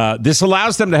 Moving. This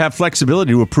allows them to have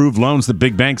flexibility to approve loans that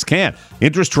big banks can't.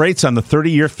 Interest rates on the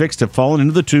 30-year fixed have fallen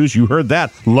into the twos. You heard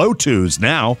that. Low twos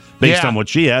now, based on what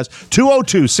she has.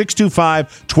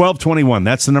 202-625-1221.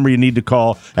 That's the number you need to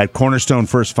call at Cornerstone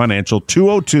First Financial.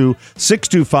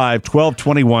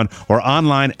 202-625-1221 or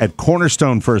online at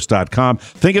cornerstonefirst.com.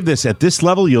 Think of this. At this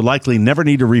level, you'll likely never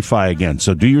need to refi again.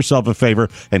 So do yourself a favor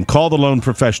and call the loan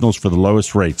professionals for the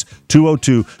lowest rates.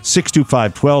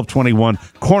 202-625-1221,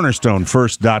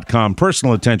 cornerstonefirst.com.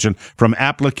 Personal attention from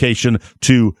application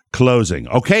to closing.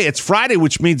 Okay, it's Friday,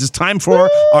 which means it's time for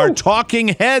our talking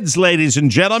heads, ladies and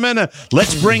gentlemen.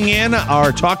 Let's bring in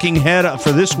our talking head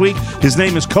for this week. His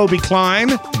name is Kobe Klein.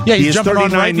 Yeah, he is jumping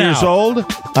on 39 right years now. old,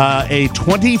 a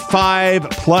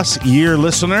 25-plus year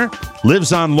listener,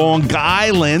 lives on Long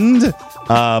Island,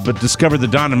 but discovered the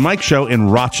Don and Mike show in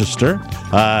Rochester.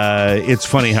 It's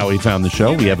funny how he found the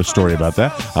show. We have a story about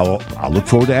that. I'll look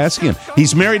forward to asking him.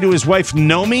 He's married to his wife,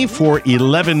 Nomi, for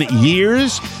 11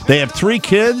 years. They have 3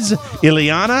 kids,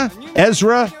 Ileana,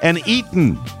 Ezra, and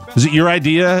Ethan. Is it your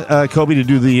idea, Kobe, to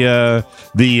do the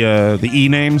E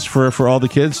names for all the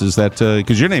kids? Is that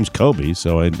because your name's Kobe,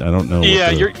 so I don't know.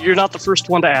 Yeah, you're not the first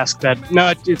one to ask that. No,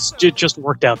 it just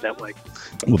worked out that way.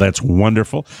 Well, that's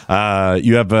wonderful.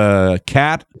 You have a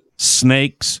cat,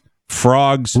 snakes,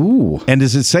 frogs. Ooh. And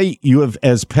does it say you have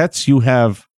as pets? You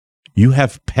have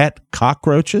pet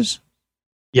cockroaches?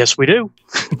 Yes, we do.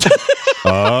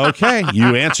 Okay,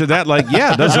 you answered that like,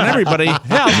 yeah, doesn't everybody?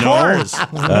 Yeah, of course.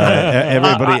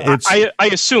 Everybody. I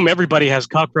assume everybody has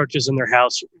cockroaches in their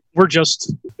house. We're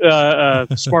just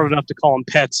smart enough to call them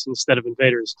pets instead of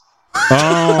invaders.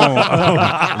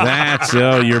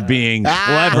 You're being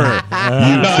clever.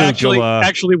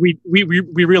 Actually,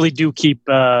 we really do keep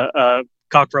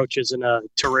cockroaches in a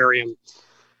terrarium.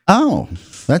 Oh,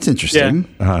 that's interesting.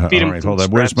 All right, hold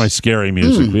on. Where's my scary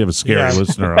music? We have a scary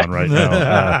listener on right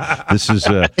now. This is.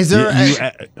 Is there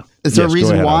a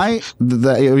reason why?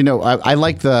 I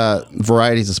like the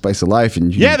varieties of spice of life,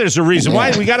 and there's a reason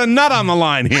why. We got a nut on the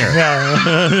line here.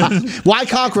 Why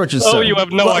cockroaches? Oh, sir? you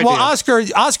have no idea. Well,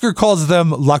 Oscar calls them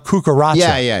La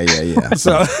Cucaracha. Yeah.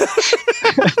 So,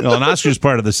 Well, and Oscar's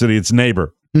part of the city. It's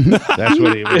neighbor. That's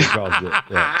what he calls it.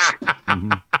 Yeah.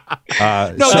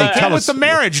 Mm-hmm. They came with the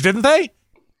marriage, didn't they?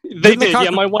 They did. Yeah,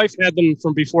 my wife had them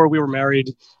from before we were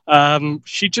married.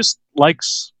 She just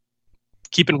likes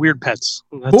keeping weird pets.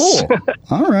 Cool.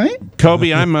 All right,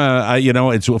 Kobe. I'm.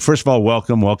 It's first of all,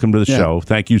 welcome to the show.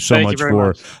 Thank you so much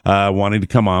for wanting to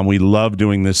come on. We love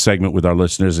doing this segment with our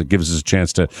listeners. It gives us a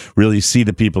chance to really see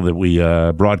the people that we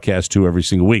broadcast to every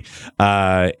single week.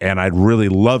 And I'd really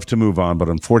love to move on, but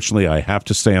unfortunately, I have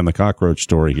to stay on the cockroach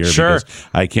story here because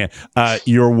I can't.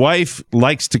 Your wife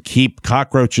likes to keep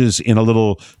cockroaches in a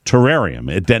little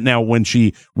terrarium. Now,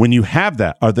 when you have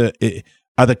that,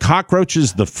 are the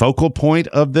cockroaches the focal point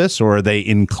of this, or are they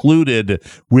included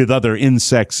with other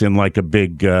insects in like a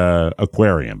big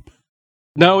aquarium?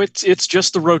 No, it's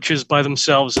just the roaches by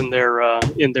themselves in their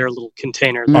little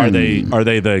container. Are they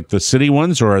the city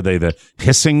ones, or are they the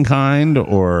hissing kind,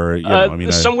 or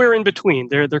somewhere in between?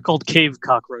 They're called cave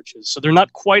cockroaches, so they're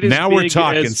not quite as now big we're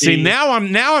talking. as See, now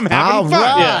I'm having fun.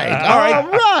 Right. All right.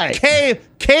 All right.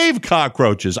 Cave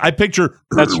cockroaches. I picture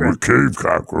cave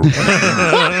cockroaches.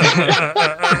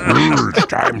 It's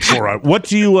time for what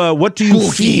do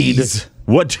you feed?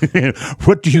 What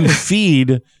do you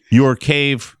feed your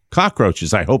cave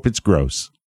cockroaches? I hope it's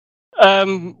gross.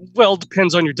 Well, it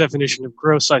depends on your definition of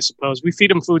gross, I suppose. We feed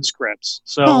them food scraps,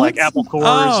 so like apple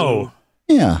cores,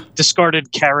 and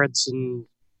discarded carrots and.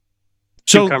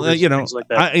 So things like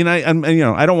that.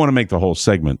 I don't want to make the whole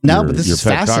segment. But this is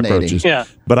fascinating. Yeah,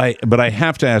 but I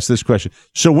have to ask this question.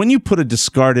 So when you put a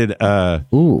discarded, is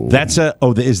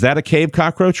that a cave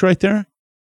cockroach right there?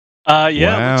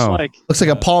 Yeah, wow. Looks like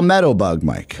a palmetto bug,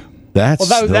 Mike.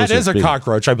 That is a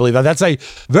cockroach, I believe. That's a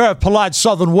very polite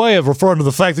Southern way of referring to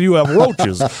the fact that you have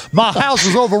roaches. My house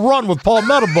is overrun with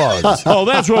palmetto bugs. Oh,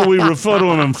 that's what we refer to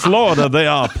them in Florida. They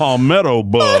are palmetto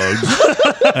bugs.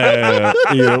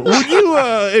 Would you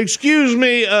excuse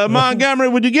me, Montgomery?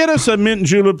 Would you get us a mint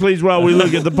julep, please, while we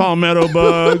look at the palmetto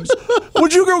bugs?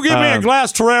 Would you go get me a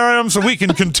glass terrarium so we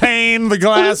can contain the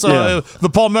glass, the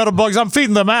palmetto bugs? I'm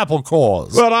feeding them apple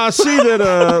cores. Well, I see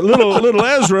that little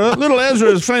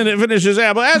Ezra is finish his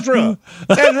apple. Ezra,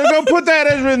 go put that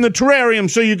Ezra in the terrarium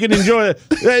so you can enjoy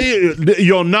it.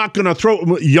 You're not going to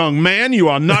throw, young man, you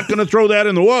are not going to throw that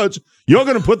in the woods. You're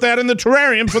going to put that in the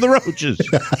terrarium for the roaches.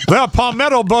 There are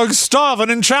palmetto bugs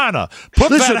starving in China. Put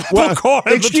that apple core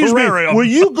in the terrarium. Were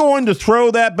you going to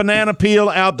throw that banana peel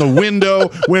out the window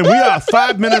when we are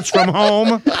 5 minutes from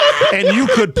home and you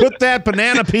could put that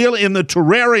banana peel in the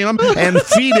terrarium and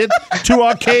feed it to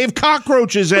our cave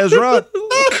cockroaches, Ezra?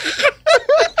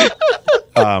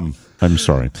 I'm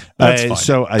sorry. That's fine.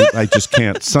 So I just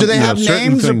can't. Do they have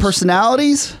names or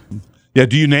personalities? Yeah,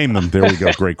 do you name them? There we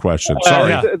go. Great question.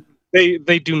 Sorry.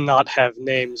 They do not have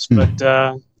names, but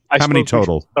how many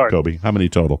total, Kobe? How many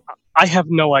total? I have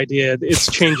no idea.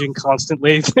 It's changing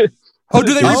constantly. Do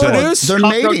they reproduce? They're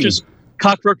mating.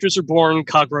 Cockroaches are born.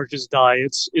 Cockroaches die.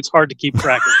 It's hard to keep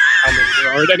track of how many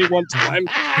there are at any one time.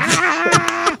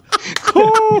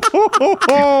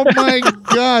 Oh my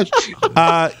gosh.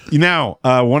 Now,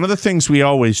 one of the things we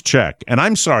always check, and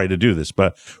I'm sorry to do this,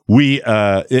 but we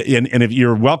and if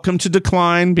you're welcome to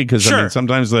decline, because sure. I mean,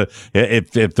 sometimes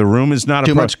if the room is not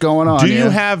too much going on. Do you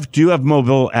have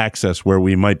mobile access where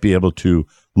we might be able to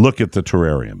look at the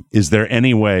terrarium? Is there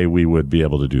any way we would be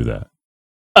able to do that?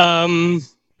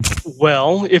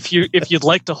 Well, if you'd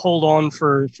like to hold on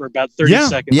for about 30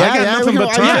 seconds. I got nothing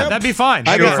but time. That'd be fine.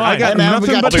 I got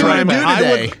nothing but time.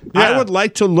 I would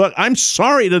like to look. I'm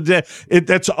sorry to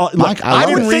that's all. Mike,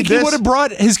 I would think he would have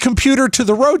brought his computer to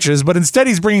the roaches, but instead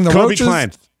he's bringing the roaches.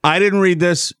 Klein, I didn't read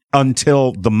this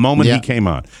until the moment he came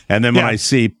on. And then when I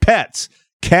see pets,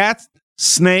 cats,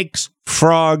 snakes,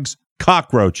 frogs,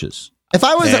 cockroaches. If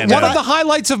I was one of the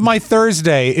highlights of my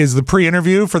Thursday is the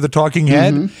pre-interview for the Talking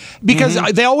Head, because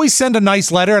they always send a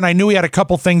nice letter, and I knew he had a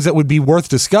couple things that would be worth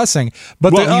discussing.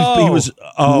 But he was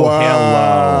hello.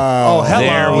 Oh, hello.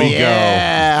 There we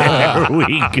yeah. go. There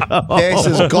we go. This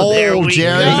is gold,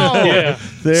 Jerry. Yeah.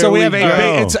 So we have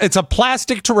it's a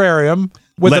plastic terrarium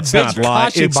with Let's a big not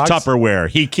lie. It's box. Tupperware.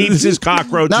 He keeps his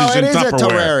cockroaches No, it in is Tupperware. a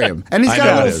terrarium, and he's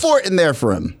got a little fort in there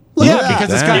for him. Look at that.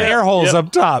 Because it's got air holes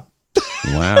up top.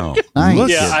 Wow.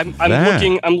 Nice.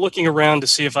 I'm looking around to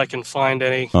see if I can find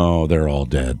any. Oh, they're all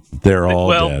dead. They're all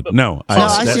dead. No,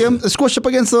 I see them squished up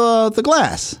against the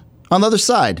glass on the other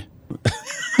side.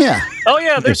 Yeah. Oh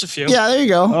yeah, there's a few. Yeah, there you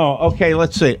go. Oh, okay.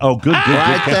 Let's see. Oh, good.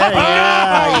 Right there.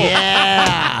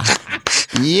 Yeah.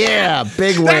 Yeah,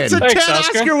 big win. That's a Thanks, 10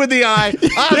 Oscar. Oscar with the eye.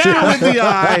 Oscar with the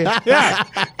eye. Yeah.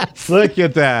 Look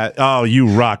at that. Oh, you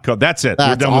rock. That's it.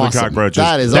 We're done with the cockroaches.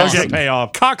 That is There's awesome. your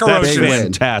payoff. Cockroaches. That's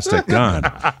fantastic.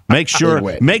 God. Make sure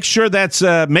that's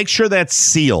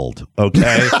sealed.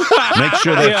 Okay. Make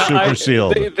sure that's super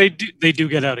sealed. They do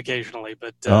get out occasionally,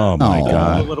 but oh my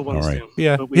God. the little ones do.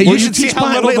 Yeah. But You should see how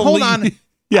little the hold on.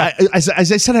 Yeah, as I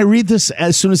said, I read this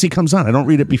as soon as he comes on. I don't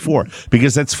read it before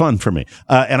because that's fun for me.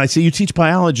 And I see you teach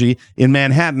biology in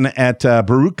Manhattan at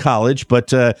Baruch College,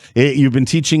 but you've been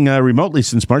teaching remotely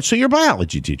since March, so you're a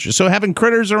biology teacher. So having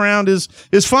critters around is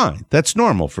fine. That's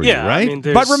normal for you, right? I mean,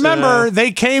 but remember,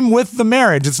 they came with the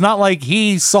marriage. It's not like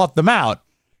he sought them out.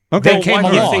 Okay. They came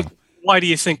along. Why do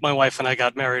you think my wife and I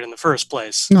got married in the first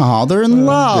place? Oh, they're in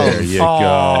love. There you go.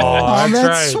 Oh,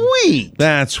 that's sweet.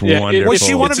 That's wonderful. Was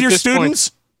she one of your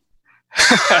students?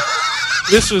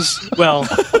 This was, well,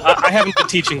 I haven't been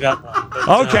teaching that long.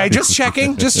 But, okay, just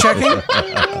checking.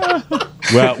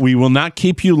 Well, we will not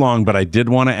keep you long, but I did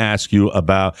want to ask you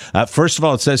about, first of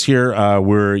all, it says here,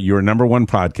 we're your number one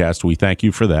podcast. We thank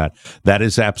you for that. That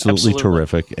is absolutely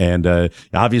terrific. And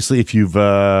obviously, if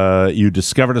you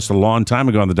discovered us a long time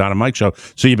ago on the Don and Mike Show,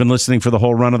 so you've been listening for the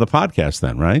whole run of the podcast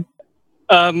then, right?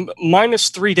 Minus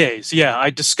 3 days. Yeah, I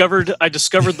discovered the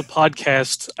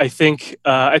podcast. I think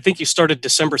you started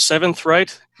December 7th,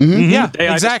 right? Mm-hmm. Yeah,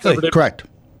 exactly. Correct.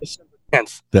 December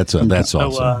 10th. That's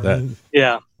awesome.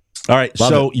 Yeah. All right.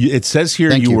 It says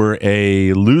here you were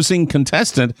a losing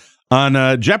contestant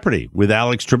on Jeopardy with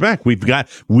Alex Trebek. We've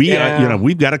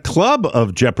got a club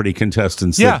of Jeopardy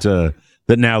contestants that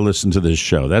now listen to this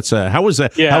show. That's how was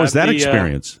that? How was that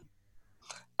experience?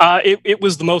 It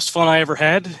was the most fun I ever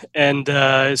had, and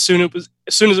as soon as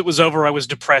it was over, I was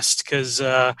depressed because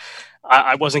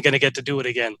I wasn't going to get to do it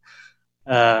again.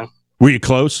 Were you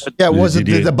close? Yeah,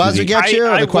 did the buzzer get you?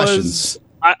 Or the questions?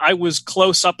 I was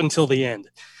close up until the end,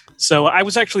 so I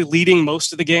was actually leading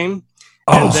most of the game.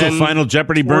 Oh, so Final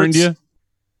Jeopardy burned you?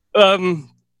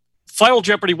 Final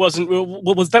Jeopardy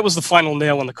that was the final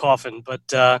nail in the coffin,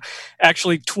 but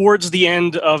actually towards the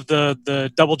end of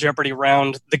the Double Jeopardy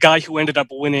round, the guy who ended up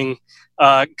winning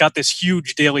got this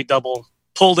huge daily double,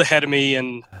 pulled ahead of me,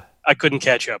 and I couldn't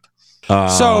catch up.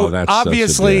 So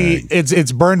obviously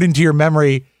it's burned into your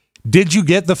memory. Did you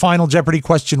get the Final Jeopardy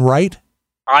question right?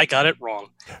 I got it wrong.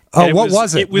 Oh, what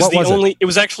was it? It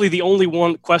was actually the only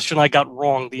one question I got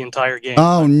wrong the entire game.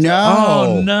 Oh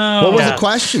no! What was the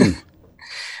question?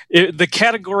 The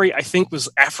category I think was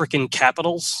African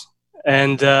capitals,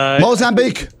 and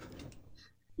Mozambique.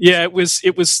 Yeah, it was.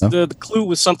 The clue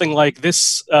was something like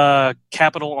this: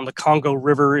 capital on the Congo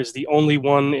River is the only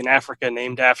one in Africa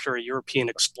named after a European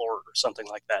explorer, or something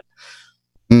like that.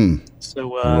 So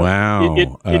wow,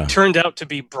 it turned out to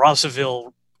be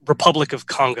Brazzaville, Republic of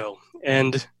Congo.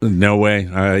 And no way,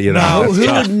 who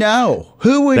would know?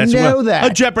 Who would know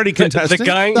that? A Jeopardy contestant.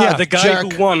 The guy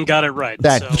who won got it right.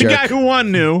 The guy who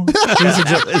won knew.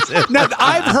 Now,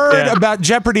 I've heard about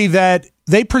Jeopardy that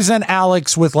they present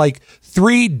Alex with like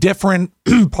 3 different,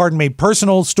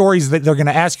 personal stories that they're going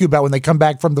to ask you about when they come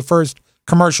back from the first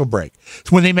commercial break.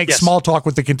 It's when they make small talk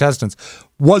with the contestants.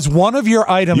 Was one of your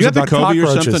items about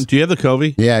cockroaches? Or something? Do you have the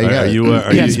COVID? Yeah,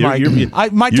 yes,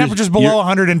 my temperature's below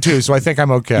 102, so I think I'm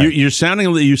okay. You sounded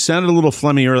a little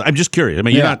phlegmy earlier. I'm just curious. I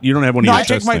mean, you don't have one of your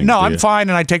test things, I'm fine,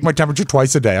 and I take my temperature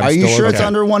twice a day. Are you sure it's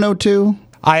under 102?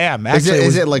 I am. Actually,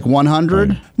 is it like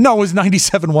 100? No, it was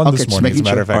 97.1 this morning, as a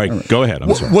matter of fact. All right, go ahead.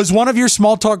 I'm sorry. Was one of your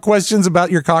small talk questions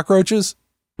about your cockroaches?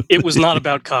 It was not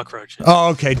about cockroaches. Oh,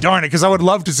 okay. Darn it, because I would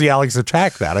love to see Alex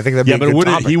attack that. I think that'd be a good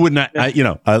topic. He would not.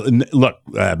 Look,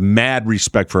 mad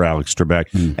respect for Alex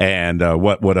Trebek and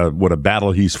what a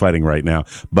battle he's fighting right now.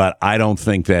 But I don't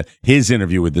think that his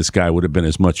interview with this guy would have been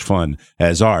as much fun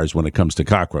as ours when it comes to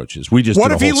cockroaches. We just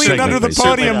what if he leaned under the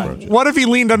podium? What if he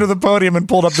leaned under the podium and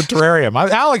pulled up the terrarium?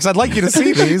 Alex, I'd like you to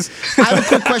see these. I have a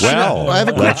quick question. Well,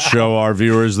 let's show our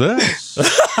viewers this.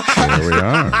 Here we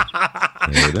are.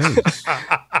 There it is.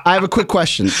 I have a quick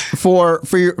question for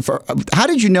how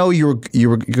did you know you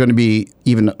were going to be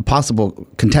even a possible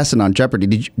contestant on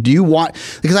Jeopardy? Do you want,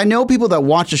 because I know people that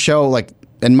watch a show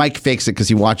and Mike fakes it because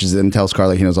he watches it and tells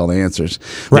Scarlett he knows all the answers.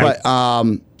 Right.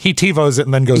 But he TiVos it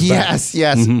and then goes back.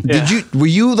 Yes. Mm-hmm. Were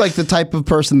you like the type of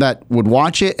person that would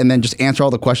watch it and then just answer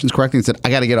all the questions correctly and said, I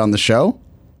got to get on the show?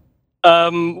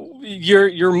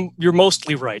 You're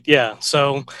mostly right. Yeah.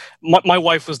 So my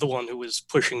wife was the one who was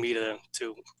pushing me to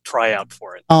try out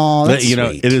for it. Oh, that's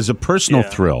sweet. It is a personal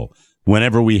thrill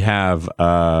whenever we have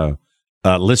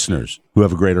listeners who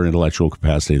have a greater intellectual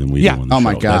capacity than we do on the show.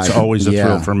 My God. That's always a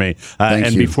thrill for me.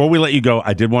 And before we let you go,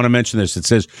 I did want to mention this. It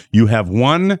says you have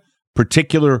one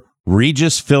particular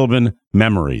Regis Philbin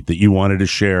memory that you wanted to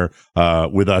share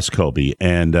with us, Kobe.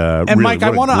 And really, Mike, I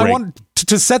want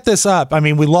to set this up. I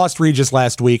mean, we lost Regis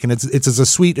last week, and it's a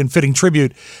sweet and fitting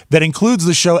tribute that includes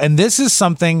the show. And this is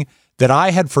something that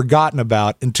I had forgotten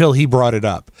about until he brought it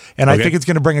up, and I think it's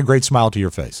going to bring a great smile to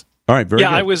your face. All right, very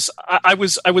good. I was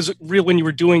real when you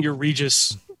were doing your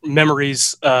Regis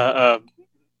memories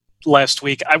last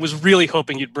week. I was really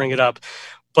hoping you'd bring it up,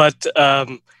 but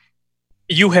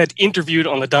you had interviewed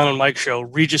on the Don and Mike show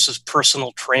Regis's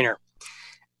personal trainer,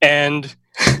 and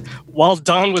while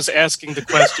Don was asking the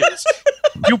questions,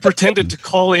 you pretended to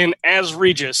call in as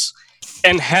Regis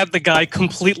and had the guy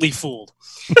completely fooled.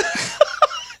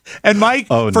 And Mike,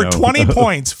 for 20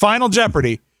 points, Final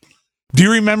Jeopardy, do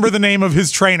you remember the name of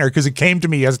his trainer? Because it came to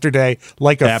me yesterday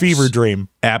like a fever dream.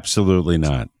 Absolutely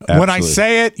not. Absolutely. When I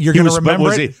say it, you're going to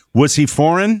remember it. Was he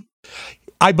foreign?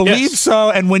 I believe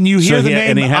so. And when you hear the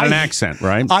name... And he had an accent,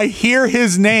 right? I hear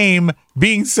his name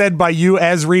being said by you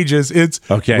as Regis. It's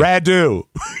Radu.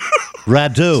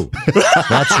 Radu.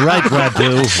 That's right,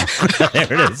 Radu.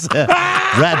 There it is.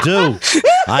 Radu.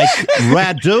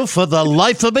 Radu, for the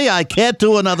life of me, I can't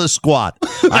do another squat.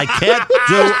 I can't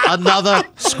do another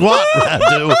squat,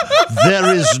 Radu.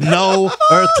 There is no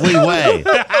earthly way.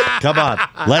 Come on.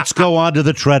 Let's go on to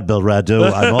the treadmill,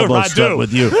 Radu. I'm almost done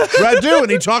with you. Radu,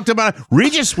 and he talked about it.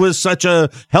 Regis was such a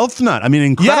health nut. I mean,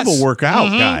 incredible workout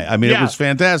guy. I mean, it was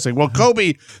fantastic. Well,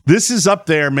 Kobe, this is up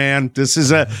there, man. This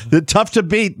is tough to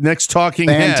beat next Talking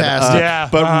Fantastic.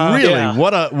 Head. But really,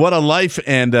 what a life,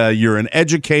 and you're an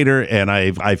educator, and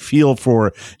I feel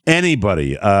for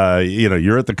anybody.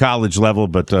 You're at the college level,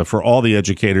 but for all the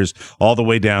educators, all the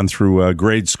way down through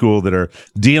grade school that are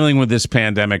dealing with this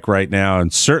pandemic right now,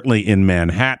 and certainly in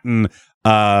Manhattan.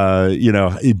 Were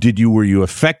you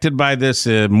affected by this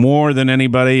more than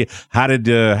anybody? How did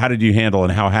you handle,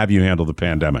 and how have you handled the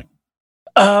pandemic?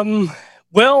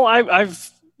 Well, I've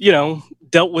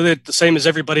dealt with it the same as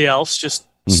everybody else, just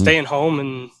staying home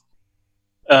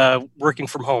and working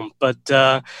from home. But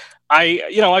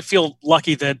I feel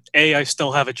lucky that I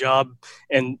still have a job,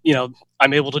 and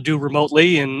I'm able to do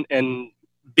remotely, and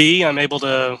B, I'm able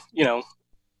to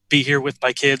be here with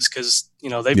my kids because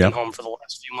they've been home for the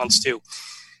last few months too.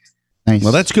 Nice.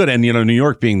 Well, that's good, and New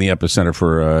York being the epicenter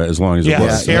for as long as it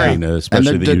was,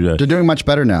 especially they're doing much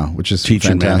better now, which is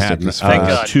teaching fantastic. Thank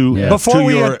God. Before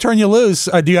we turn you loose,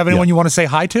 do you have anyone you want to say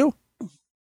hi to?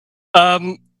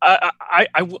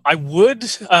 I would,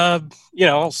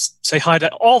 I'll say hi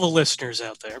to all the listeners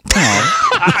out there.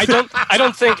 I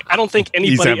don't think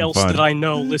anybody else that I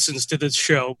know listens to this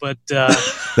show, but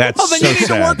that's then so you need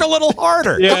sad. to work a little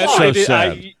harder. Yeah, so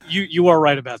sad. You are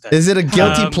right about that. Is it a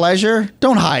guilty pleasure?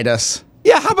 Don't hide us.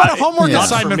 Yeah, how about a homework Yeah.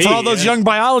 assignment For me, for all those young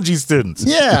biology students?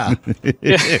 Yeah.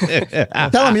 Tell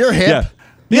them you're hip. Yeah.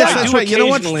 Yeah, that's I do right. You know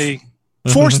what? occasionally.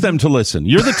 Force them to listen.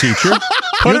 You're the teacher.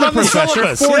 You're the on the professor.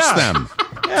 syllabus. Force Yeah. them.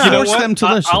 You know Force what? them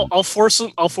to listen. I'll force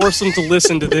them to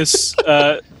listen to this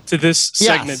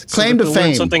segment. claim so to that they'll learn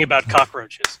fame. something about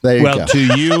cockroaches. There you Well, go. to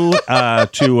you,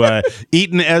 to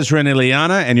Eaton, Ezra, and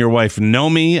Ileana, and your wife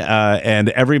Nomi, and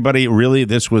everybody, really,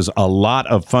 this was a lot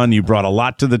of fun. You brought a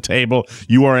lot to the table.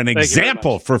 You are an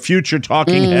example for future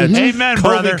Talking Heads. Amen, Kobe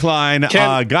brother. Klein,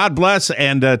 God bless,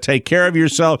 and take care of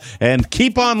yourself, and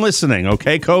keep on listening,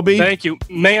 okay, Kobe? Thank you.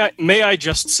 May I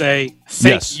just say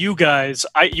thank you guys.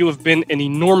 You have been an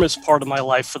enormous part of my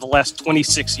life for the last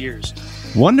 26 years.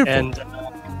 Wonderful. And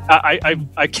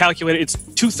I calculated it's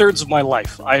 2/3 of my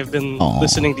life. I have been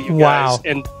listening to you guys,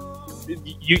 and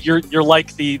you're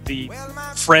like the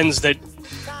friends that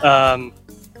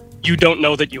you don't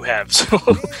know that you have. So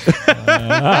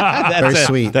Very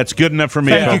sweet. That's good enough for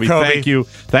me, Thank you, Kobe. Kobe.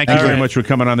 Thank you very much for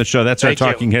coming on the show. That's our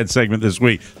Talking Head segment this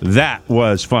week. That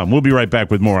was fun. We'll be right back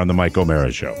with more on the Mike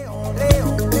O'Mara Show.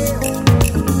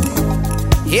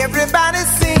 Everybody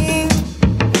sing.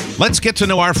 Let's get to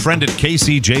know our friend at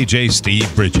KCJJ,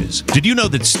 Steve Bridges. Did you know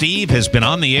that Steve has been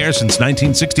on the air since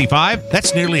 1965?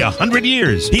 That's nearly 100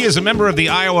 years. He is a member of the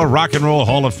Iowa Rock and Roll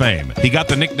Hall of Fame. He got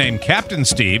the nickname Captain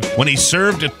Steve when he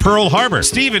served at Pearl Harbor.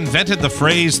 Steve invented the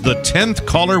phrase, "the 10th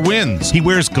caller wins." He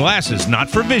wears glasses not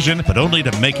for vision, but only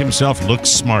to make himself look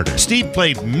smarter. Steve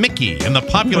played Mickey in the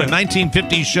popular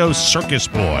 1950s show Circus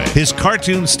Boy. His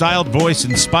cartoon-styled voice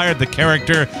inspired the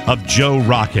character of Joe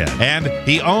Rockhead. And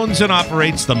he owns and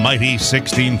operates the mighty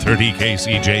 1630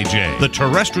 KCJJ, the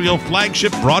terrestrial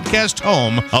flagship broadcast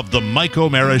home of the Mike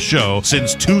O'Mara Show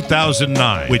since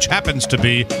 2009, which happens to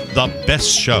be the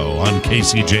best show on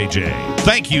KCJJ.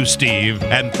 Thank you, Steve,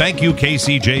 and thank you,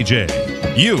 KCJJ.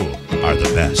 You are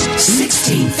the best.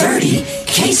 1630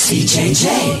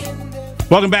 KCJJ.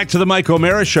 Welcome back to the Mike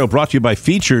O'Mara Show, brought to you by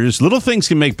Features. Little things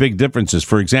can make big differences.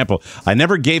 For example, I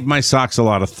never gave my socks a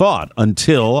lot of thought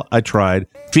until I tried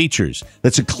Features.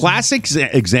 That's a classic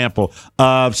example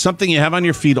of something you have on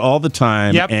your feet all the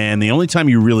time, and the only time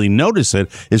you really notice it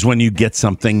is when you get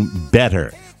something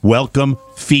better. Welcome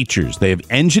Features. They have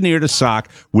engineered a sock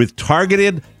with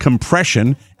targeted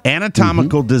compression,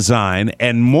 anatomical design,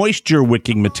 and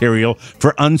moisture-wicking material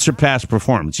for unsurpassed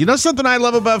performance. You know something I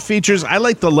love about Features? I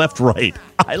like the left-right.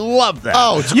 I love that.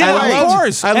 Oh, it's Yeah, great. of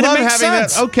course. I And it love makes having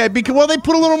sense. that. Okay, because they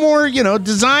put a little more,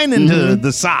 design into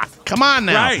the sock. Come on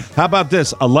now. Right. How about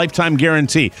this? A lifetime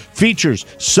guarantee. Features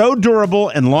so durable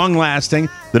and long-lasting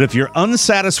that if you're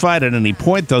unsatisfied at any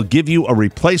point, they'll give you a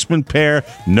replacement pair,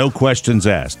 no questions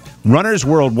asked. Runners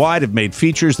worldwide have made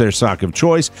Features their sock of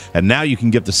choice, and now you can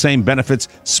get the same benefits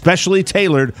specially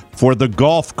tailored for the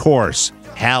golf course.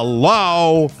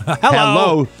 Hello.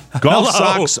 Golf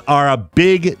socks are a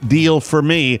big deal for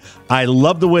me. I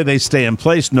love the way they stay in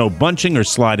place, no bunching or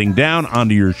sliding down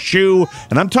onto your shoe.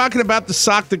 And I'm talking about the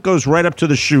sock that goes right up to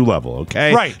the shoe level,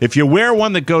 okay? Right. If you wear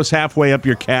one that goes halfway up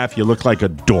your calf, you look like a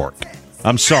dork.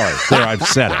 I'm sorry. There, I've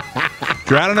said it. If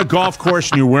you're out on a golf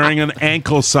course and you're wearing an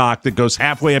ankle sock that goes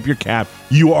halfway up your calf,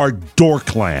 you are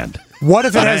dorkland. What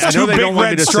if it has I know two they big don't want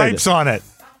me red to say stripes this. on it?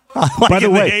 By the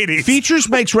way, 80s. Features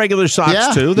makes regular socks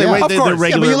Yeah, too. They're of regular.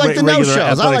 course. But you like the no-shows.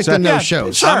 I like the athletic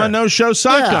no-shows. socks. I'm a no-show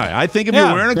sock Yeah. guy. I think if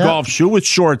you're wearing a golf shoe with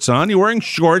shorts on, you're wearing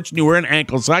shorts and you're wearing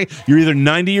ankle sock, you're either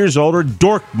 90 years old or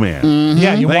dork man. Mm-hmm.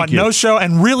 Yeah, you Thank want you. no-show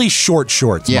and really short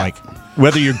shorts, Mike.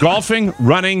 Whether you're golfing,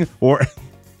 running, or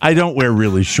I don't wear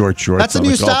really short shorts. That's a on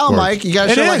new the golf style, course. Mike. You got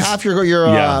to It show like is. half your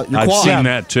Yeah, I've quad. seen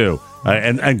that too.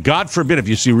 And God forbid if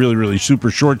you see really, really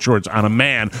super short shorts on a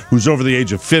man who's over the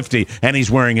age of 50 and he's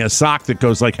wearing a sock that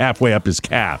goes like halfway up his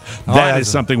calf. That is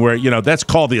something where, that's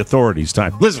called the authorities'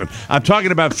 time. Listen, I'm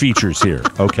talking about features here,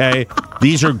 okay?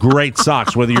 These are great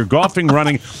socks. Whether you're golfing,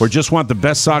 running, or just want the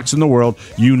best socks in the world,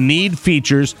 you need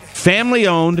features. Family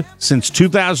owned since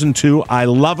 2002. I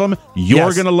love them.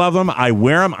 You're going to love them. I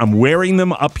wear them. I'm wearing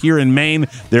them up here in Maine.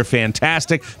 They're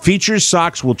fantastic. Features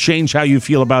socks will change how you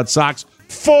feel about socks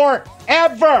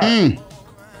forever.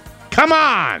 Come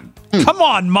on. Come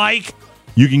on, Mike.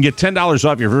 You can get $10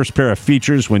 off your first pair of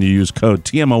features when you use code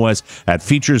TMOS at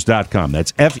features.com.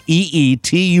 That's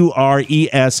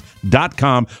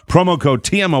FEETURES.com. Promo code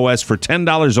TMOS for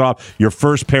 $10 off your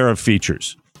first pair of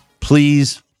features.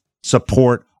 Please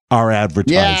support our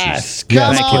advertisers. Yes,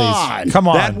 come on. Come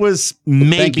on. That was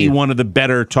maybe one of the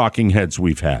better talking heads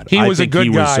we've had. He was a think good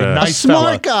he guy. Was, Nice A smart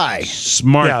fella. guy.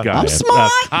 smart guy. I'm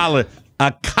smart.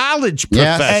 A college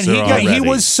Yes. professor. And he already.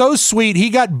 was so sweet.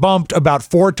 He got bumped about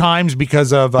 4 times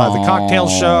because of the cocktail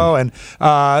show and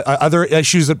other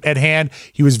issues at hand.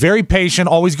 He was very patient,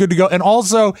 always good to go. And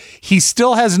also, he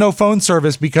still has no phone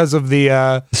service because of the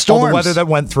all the Storms. weather that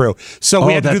went through. So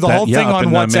we had to do the whole thing up on in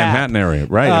WhatsApp. the Manhattan area,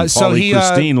 right? And so Paulie he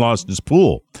Christine lost his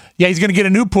pool, yeah, he's going to get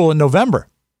a new pool in November.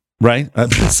 right?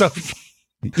 So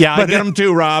Yeah, I get him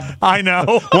too, Rob. I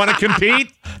know. Want to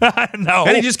compete? No.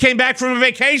 And he just came back from a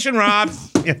vacation, Rob.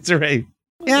 That's right.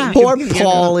 Yeah. Poor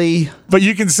Paulie. But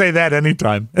you can say that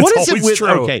anytime. It's What is it always with? true.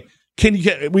 Okay, can you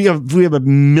get? We have a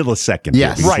millisecond.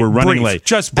 Yes. here because Right, we're running brief, late.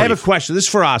 just I have a brief. question. This is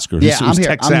for Oscar. Yeah, who's I'm here.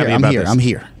 tech savvy about this. I'm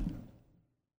here.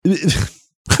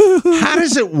 How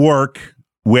does it work?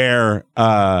 Where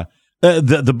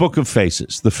the Book of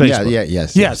Faces, the Facebook,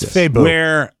 Yes. Facebook.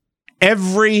 where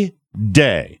every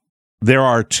day there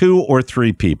are 2 or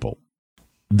 3 people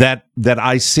that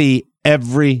I see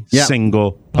every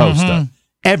single post of.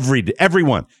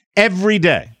 Everyone, every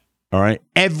day. All right,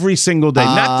 every single day.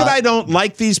 Not that I don't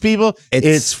like these people.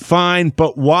 It's fine,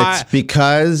 but why? It's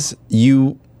because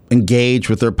you engage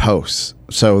with their posts.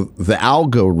 So the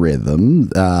algorithm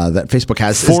that Facebook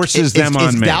has Forces them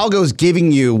on me. The algo's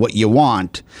giving you what you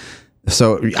want.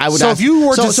 So I would. So ask, if you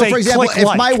were to say for example, click if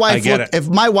like, my wife get looked, if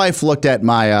my wife looked at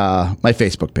my my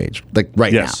Facebook page like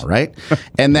right Yes. now, right,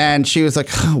 and then she was like,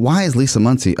 "Why is Lisa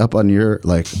Muncy up on your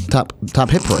like top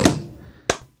hit parade?"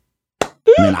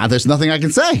 I mean, there's nothing I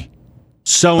can say.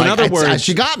 So in Like, other words,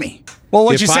 she got me. Well,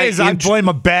 what If you say I is I blame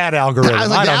a bad algorithm. I was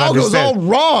like, the don't algo's all understand.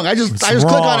 wrong. I just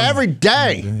click on it every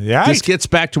day. Yeah, this gets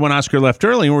back to when Oscar left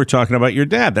early and we were talking about your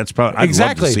dad. That's probably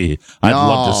Exactly. I'd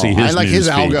love to see his. I like his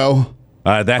news feed. algo.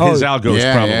 His algo is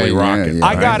probably rocking. yeah.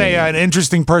 I got an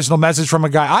interesting personal message from a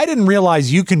guy. I didn't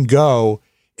realize you can go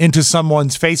into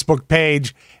someone's Facebook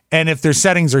page, and if their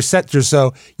settings are set to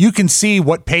so, you can see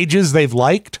what pages they've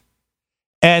liked.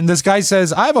 And this guy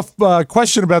says, I have a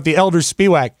question about the Elder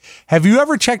Spiewak. Have you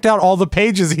ever checked out all the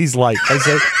pages he's liked? I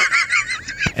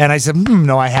said,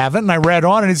 no, I haven't. And I read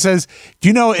on, and it says, do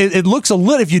you know, it looks a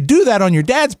little, if you do that on your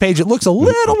dad's page, it looks a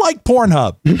little like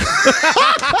Pornhub.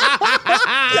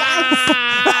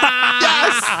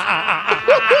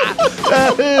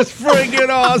 That is freaking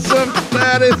awesome.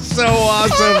 That is so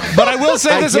awesome. But I will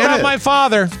say this get about it. my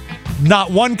father.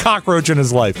 Not one cockroach in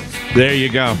his life. There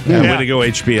you go. Yeah. Way to go,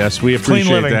 HBS. We Clean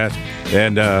appreciate living. that.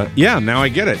 And now I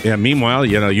get it. Yeah. Meanwhile,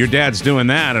 your dad's doing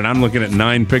that, and I'm looking at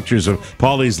 9 pictures of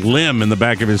Paulie's limb in the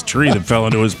back of his tree that fell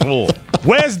into his pool.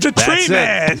 Where's the tree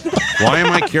That's man? Why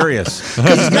am I curious?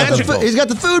 He's got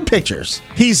the food pictures.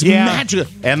 He's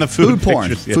magical. And the food porn.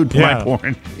 pictures. Yeah. Food porn. My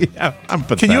porn. Yeah, I'm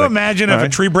pathetic. Can you imagine if a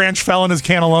tree branch fell in his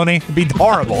cannelloni? It'd be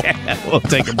horrible. We'll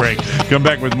take a break. Come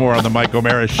back with more on the Mike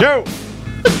O'Mara Show.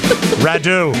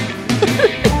 Radu.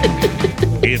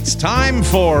 It's It's time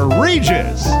for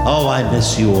Regis. Oh, I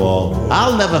miss you all.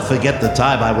 I'll never forget the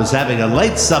time I was having a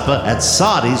late supper at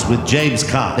Sardi's with James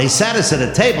Caan. They sat us at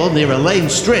a table near Elaine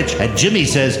Stritch, and Jimmy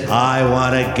says, I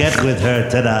want to get with her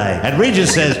tonight. And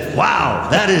Regis says, wow,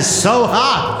 that is so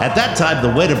hot. At that time,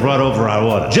 the waiter brought over our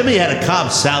order. Jimmy had a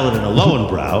Cobb salad and a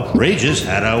Lowenbrow. Regis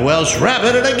had a Welsh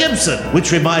rabbit and a Gibson.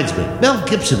 Which reminds me, Mel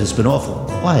Gibson has been awful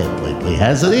quiet lately,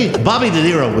 hasn't he? Bobby De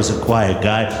Niro was a quiet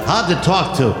guy, hard to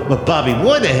talk to, but Bobby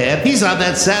Moynihan, he's on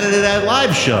that Saturday Night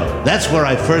Live show. That's where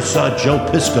I first saw Joe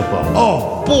Piscopo.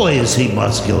 Oh, boy, is he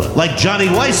muscular. Like Johnny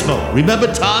Weissmuller.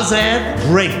 Remember Tarzan?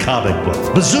 Great comic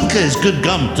book. Bazooka is good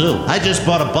gum, too. I just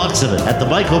bought a box of it at the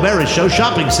Mike O'Mara Show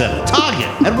Shopping Center, Target,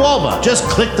 and Walmart. Just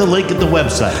click the link at the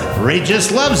website.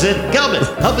 Regis loves it. Gelman,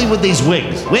 help me with these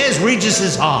wings. Where's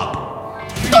Regis's harp?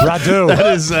 Radu.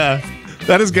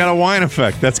 That has got a wine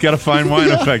effect. That's got a fine wine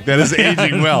effect. That is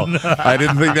aging well. I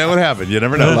didn't think that would happen. You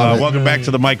never know. Welcome back to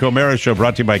the Mike O'Mara Show,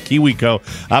 brought to you by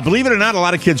KiwiCo. Believe it or not, a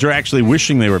lot of kids are actually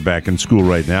wishing they were back in school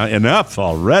right now. Enough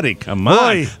already. Come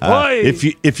on.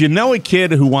 If you know a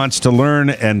kid who wants to learn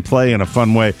and play in a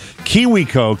fun way,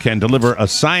 KiwiCo can deliver a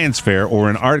science fair or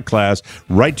an art class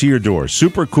right to your door.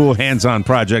 Super cool hands-on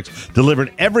projects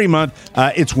delivered every month.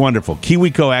 It's wonderful.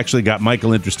 KiwiCo actually got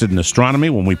Michael interested in astronomy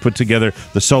when we put together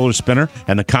the solar spinner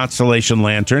and the constellation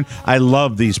lantern. I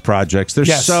love these projects. They're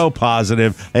so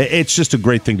positive. It's just a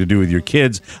great thing to do with your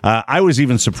kids. I was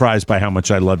even surprised by how much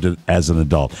I loved it as an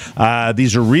adult.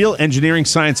 These are real engineering,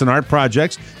 science, and art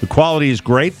projects. The quality is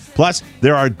great. Plus,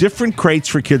 there are different crates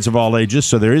for kids of all ages,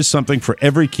 so there is something for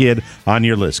every kid on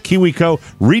your list. KiwiCo,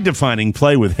 redefining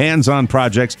play with hands-on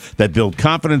projects that build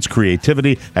confidence,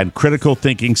 creativity, and critical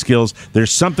thinking skills.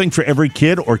 There's something for every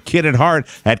kid or kid at heart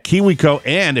at KiwiCo,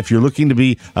 and if you're looking to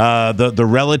be the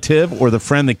relative or the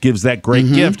friend that gives that great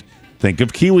gift, think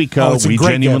of KiwiCo. We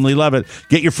genuinely love it.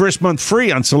 Get your first month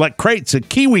free on select crates at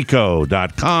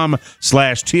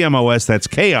kiwico.com/TMOS. That's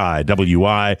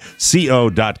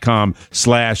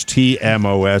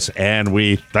KIWICO.com/TMOS. And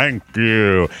we thank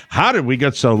you. How did we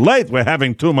get so late? We're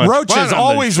having too much roaches, fun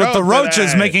always with the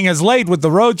roaches, making us late with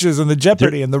the roaches and the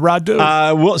Jeopardy and the Radu.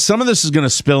 Well, some of this is going to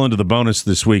spill into the bonus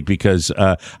this week because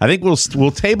I think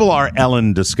we'll table our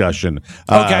Ellen discussion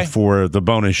for the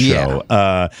bonus show.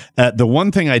 The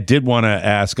one thing I did want to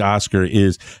ask Oscar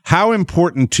is how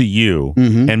important to you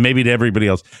and maybe to everybody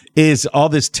else is all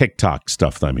this TikTok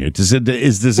stuff that I'm here. Does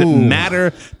it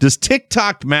matter? Does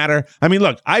TikTok matter? I mean,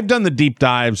 look, I've done the deep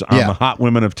dives on the hot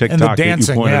women of TikTok and the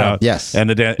dancing, that you pointed out. Yes. And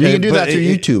you can do that through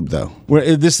YouTube, though.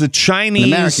 This is the Chinese,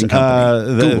 American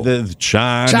company. the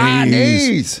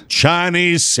Chinese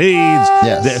seeds.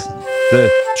 Yes. The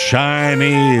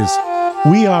Chinese.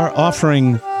 We are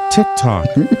offering TikTok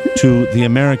to the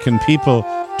American people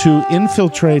to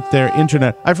infiltrate their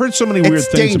internet. I've heard so many weird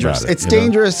things about it. It's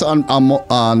dangerous on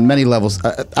many levels.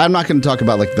 I'm not going to talk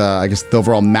about the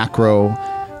overall macro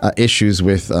issues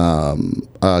with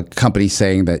companies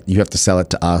saying that you have to sell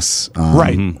it to us,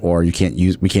 or we can't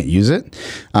use it.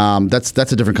 That's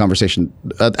a different conversation.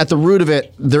 At the root of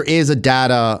it, there is a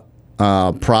data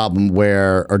problem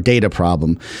where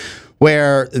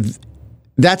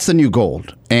that's the new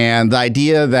gold. And the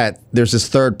idea that there's this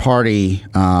third party,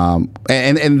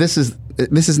 and this is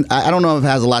I don't know if it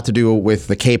has a lot to do with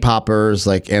the K-poppers,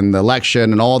 and the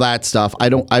election and all that stuff. I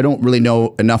don't really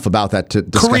know enough about that to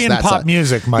discuss Korean that pop side.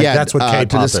 music, Mike. That's what K-pop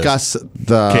to discuss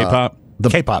the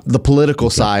K-pop, the political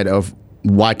side of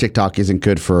why TikTok isn't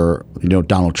good for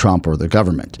Donald Trump or the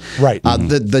government. Right.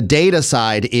 The data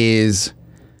side is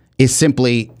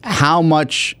simply how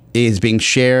much is being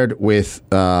shared with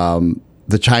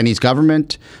the Chinese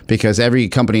government, because every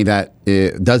company that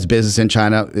does business in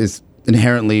China is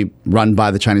inherently run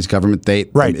by the Chinese government.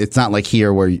 It's not like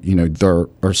here where there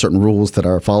are certain rules that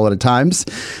are followed at times,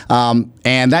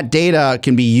 and that data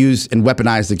can be used and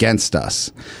weaponized against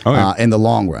us in the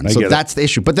long run. So that's the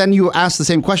issue. But then you ask the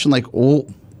same question, well,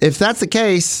 if that's the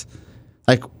case,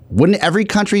 wouldn't every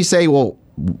country say, well,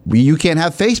 you can't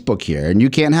have Facebook here and you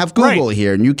can't have Google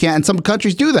here and you can't? And some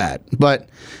countries do that, but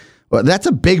that's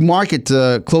a big market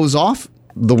to close off.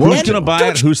 The world. Who's going to buy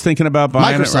it? Who's thinking about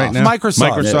buying it right now?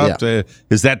 Microsoft.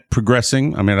 Is that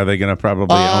progressing? I mean, are they going to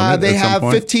probably own it? They at some have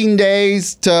point? 15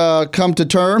 days to come to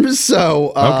terms.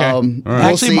 So Right.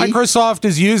 Actually, Microsoft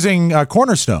is using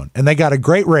Cornerstone, and they got a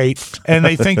great rate, and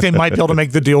they think they might be able to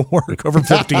make the deal work over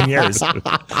 15 years.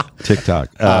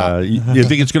 TikTok. You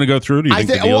think it's going to go through? Do you think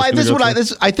the deal's going to go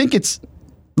through? I think it's.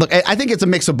 Look, I think it's a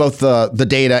mix of both the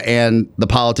data and the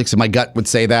politics, and my gut would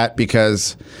say that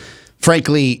because,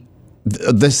 frankly,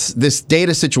 this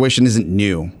data situation isn't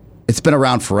new. It's been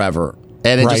around forever.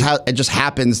 And it just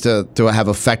happens to have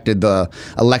affected the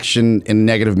election in a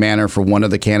negative manner for one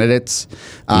of the candidates,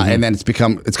 and then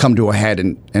it's come to a head,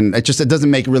 and it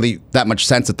doesn't make really that much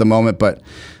sense at the moment. But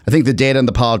I think the data and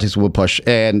the politics will push,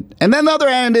 and then the other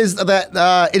end is that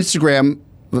Instagram,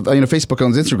 Facebook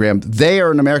owns Instagram. They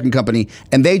are an American company,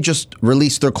 and they just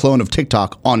released their clone of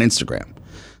TikTok on Instagram.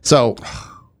 So.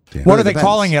 What are they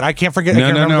calling it? I can't forget. I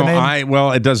can't remember the name.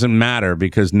 Well, it doesn't matter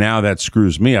because now that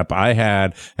screws me up. I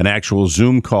had an actual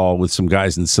Zoom call with some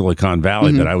guys in Silicon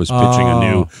Valley that I was pitching a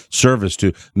new service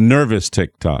to. Nervous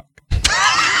TikTok.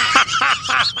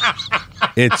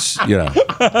 It's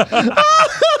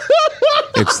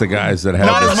it's the guys that have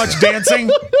not as much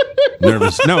dancing.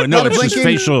 Nervous. No, it's just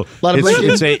facial.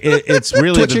 It's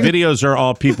really twitching. The videos are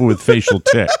all people with facial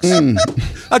tics.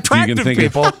 Attractive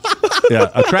people.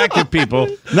 Attractive people.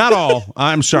 Not all.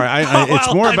 I'm sorry.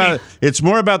 It's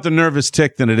more about the nervous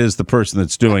tick than it is the person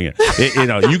that's doing it.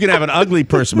 You can have an ugly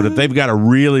person, but if they've got a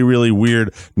really, really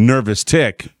weird nervous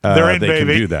tick, they can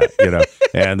do that.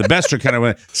 And the best are kind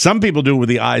of some people do it with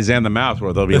the eyes and the mouth,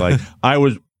 where they'll be like, "I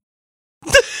was."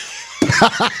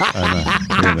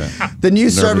 The new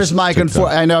service, Mike,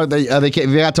 I know they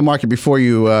got to market before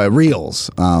you Reels.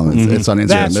 It's on Instagram.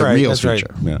 That's the right, Reels that's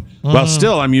feature. Right. Yeah. Well,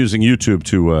 still, I'm using YouTube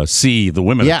to see the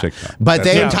women of TikTok. But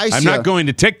they entice I'm you. not going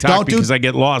to TikTok because I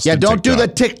get lost. Yeah, in don't TikTok. do the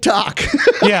TikTok.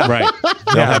 Yeah, right.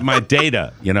 They'll have my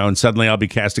data, and suddenly I'll be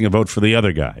casting a vote for the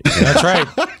other guy. That's right.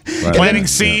 Planting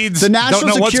seeds. The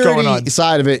national security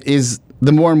side of it is.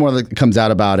 The more and more that comes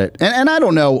out about it, and I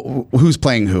don't know who's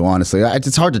playing who, honestly.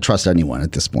 It's hard to trust anyone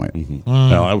at this point.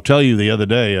 Now, I'll tell you the other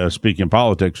day, speaking of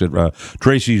politics, at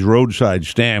Tracy's Roadside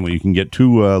Stand, where you can get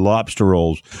 2 lobster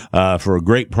rolls for a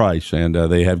great price, and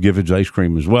they have Giffords ice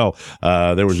cream as well.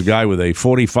 There was a guy with a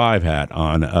 45 hat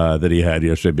on that he had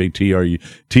yesterday, big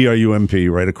TRUMP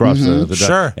right across the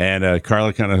Sure. And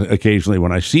Carla kind of occasionally,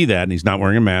 when I see that, and he's not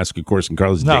wearing a mask, of course, and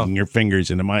Carla's digging her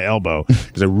fingers into my elbow,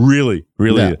 because I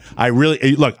really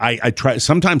look, I try.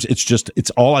 Sometimes it's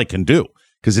all I can do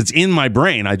because it's in my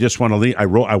brain. I just want to leave. I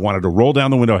wanted to roll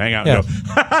down the window, hang out, and go,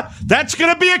 that's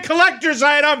going to be a collector's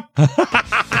item.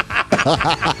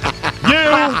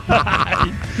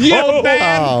 you old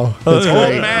man. Oh, that's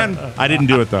great. Old man. I didn't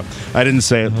do it, though. I didn't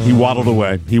say it. He waddled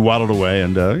away.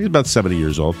 And he's about 70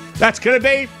 years old. That's going to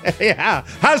be? Yeah.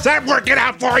 How's that working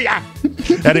out for you?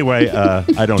 Anyway,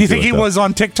 I don't do you think he was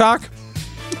on TikTok?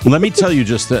 Let me tell you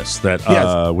just this, that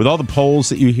with all the polls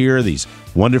that you hear, these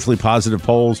wonderfully positive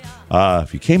polls,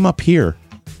 if you came up here,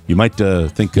 you might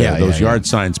think those yard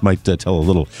signs might tell a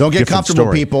little Don't get comfortable,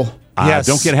 story. people.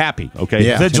 Don't get happy, okay?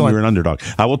 Yeah. Vigilant. You're an underdog.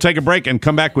 We'll take a break and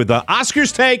come back with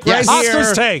Oscar's Take right here.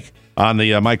 Oscar's Take. On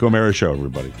the Mike O'Mara Show,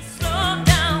 everybody.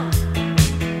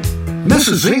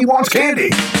 Mrs. Z wants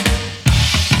candy.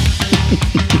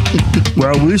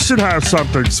 Well, we should have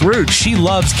something sweet. She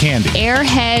loves candy.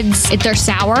 Airheads, if they're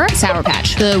sour, Sour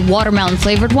Patch. The watermelon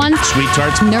flavored ones, Sweet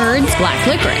Tarts. Nerds, Black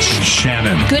Licorice.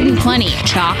 Shannon. Good and Plenty,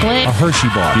 chocolate. A Hershey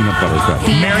bar. Peanut butter cup.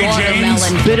 The Mary Jane's.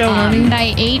 watermelon. Bitter honey.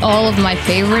 I ate all of my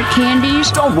favorite candies.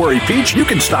 Don't worry, Peach. You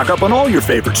can stock up on all your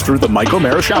favorites through the Mike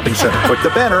O'Mara Shopping Center. Click the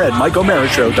banner at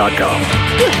MikeO'MaraShow.com.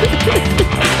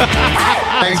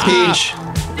 Thanks, Peach.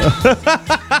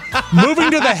 Moving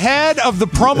to the head of the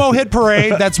promo hit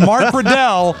parade, that's Mark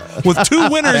Riddell with 2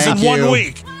 winners in 1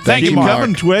 week. Thank you, Mark.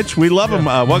 coming, Twitch. We love them.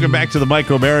 Welcome back to the Mike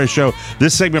O'Mara Show.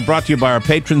 This segment brought to you by our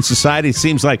patron society. It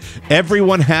seems like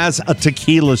everyone has a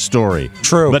tequila story.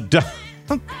 True. But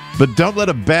don't let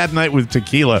a bad night with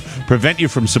tequila prevent you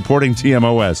from supporting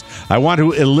TMOS. I want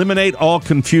to eliminate all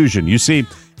confusion. You see,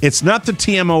 it's not the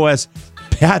TMOS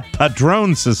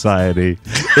Patron Society.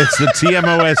 It's the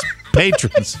TMOS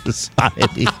Patron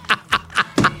Society.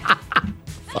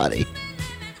 Funny.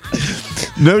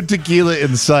 No tequila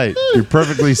in sight. You're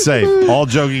perfectly safe. All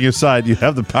joking aside, you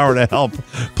have the power to help.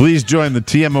 Please join the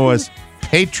TMOS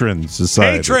Patron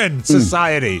Society. Patron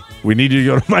Society. We need you to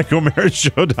go to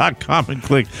MikeO'MaraShow.com and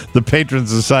click the Patron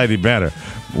Society banner.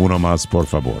 Uno más, por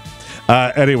favor.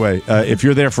 Anyway, if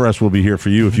you're there for us, we'll be here for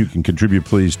you. If you can contribute,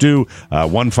 please do. $1,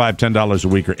 $5, $10 a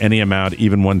week or any amount,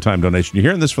 even one-time donation. You're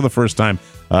hearing this for the first time,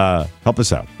 help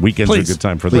us out. Weekends are a good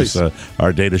time for this.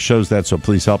 Our data shows that, so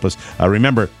please help us.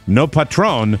 Remember, no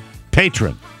patron,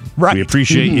 patron. Right. We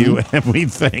appreciate you, and we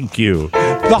thank you.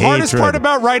 The hardest part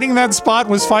about writing that spot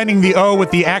was finding the O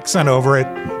with the accent over it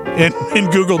in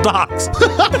Google Docs.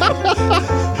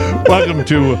 Welcome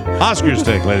to Oscar's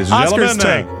Take, ladies and Oscar's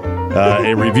gentlemen. Take.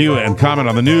 A review and comment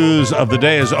on the news of the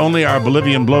day as only our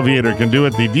Bolivian bloviator can do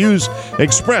it. The views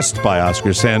expressed by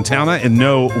Oscar Santana in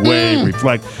no way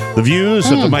reflect the views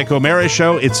of the Mike O'Mara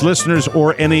Show, its listeners,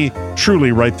 or any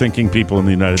truly right-thinking people in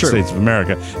the United States of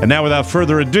America. And now, without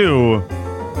further ado,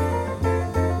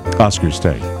 Oscar's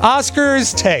Take.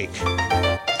 Oscar's Take.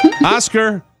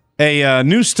 Oscar, a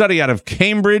new study out of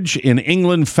Cambridge in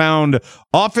England found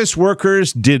office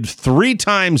workers did 3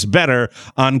 times better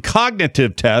on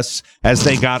cognitive tests as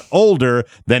they got older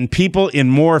than people in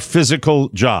more physical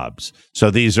jobs. So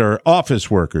these are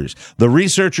office workers. The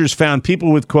researchers found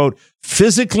people with, quote,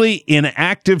 physically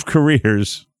inactive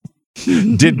careers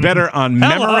did better on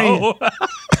memory.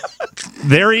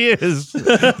 There he is.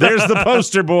 There's the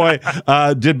poster boy.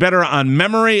 Did better on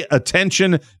memory,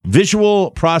 attention,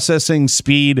 visual processing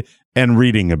speed, and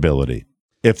reading ability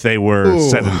if they were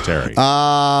sedentary.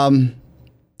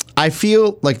 I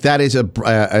feel like that is a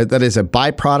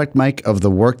byproduct, Mike, of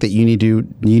the work that you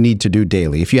need to do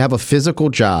daily. If you have a physical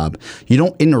job, you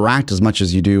don't interact as much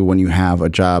as you do when you have a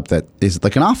job that is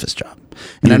like an office job.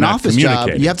 In an office job,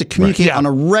 you have to communicate on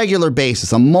a regular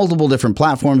basis on multiple different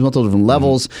platforms, multiple different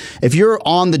levels. If you're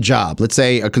on the job, let's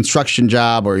say a construction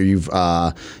job, or you've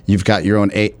got your own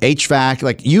HVAC,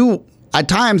 like you at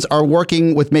times are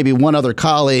working with maybe one other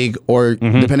colleague, or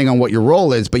depending on what your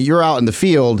role is, but you're out in the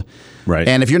field. Right.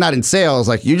 And if you're not in sales,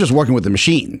 like you're just working with the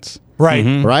machines.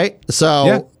 Right. Right.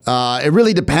 So it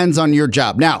really depends on your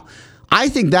job. Now, I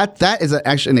think that is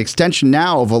actually an extension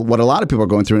now of what a lot of people are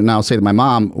going through. And I'll say to my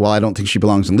mom, while I don't think she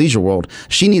belongs in leisure world,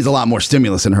 she needs a lot more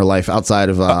stimulus in her life outside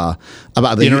of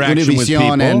about the interaction with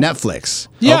people and Netflix.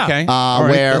 Yeah. Okay.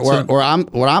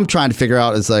 Where I'm trying to figure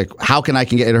out is like how can I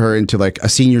get her into like a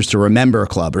seniors to remember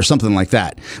club or something like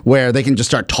that, where they can just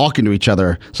start talking to each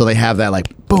other, so they have that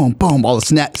like boom boom, all the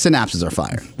synapses are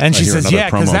fired. And she says, yeah,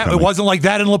 because it wasn't like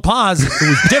that in La Paz. It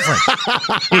was different.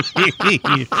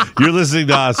 You're listening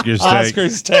to Oscar's Take.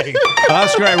 Oscar's Take.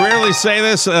 Oscar, I rarely say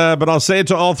this, but I'll say it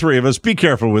to all 3 of us. Be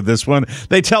careful with this one.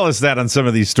 They tell us that on some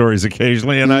of these stories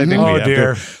occasionally, and I think we have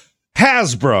to.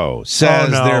 Hasbro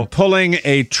says they're pulling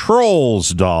a Trolls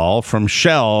doll from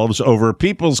shelves over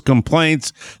people's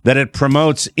complaints that it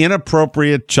promotes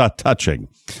inappropriate touching.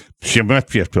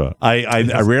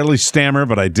 I rarely stammer,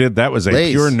 but I did. That was a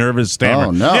pure nervous stammer.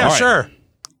 Oh, no. Yeah, sure.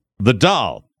 The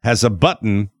doll has a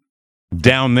button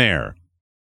down there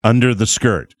under the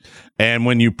skirt. And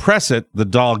when you press it, the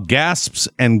doll gasps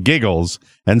and giggles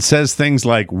and says things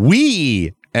like,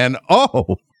 "wee" and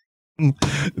 "oh."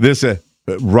 This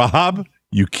Rob,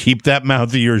 you keep that mouth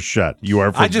of yours shut. You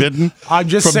are forbidden from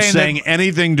saying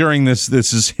anything during this.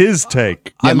 This is his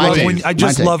take. I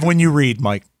love when you read,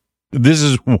 Mike. This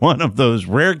is one of those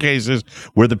rare cases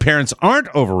where the parents aren't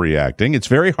overreacting. It's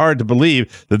very hard to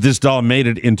believe that this doll made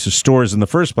it into stores in the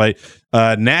first place.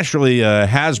 Naturally,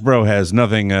 Hasbro has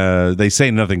nothing, they say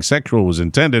nothing sexual was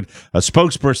intended. A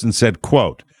spokesperson said,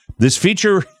 quote, "This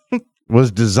feature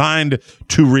was designed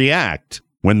to react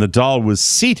when the doll was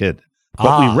seated,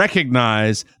 but we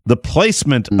recognize the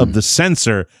placement of the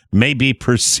sensor may be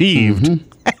perceived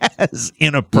as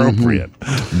inappropriate."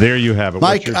 There you have it.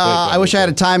 Mike, I wish I had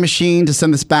a time machine to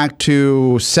send this back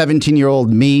to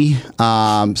 17-year-old me,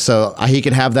 so he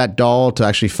could have that doll to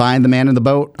actually find the man in the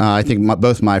boat. I think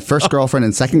both my first girlfriend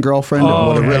and second girlfriend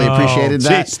would have really appreciated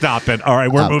that. Gee, stop it. All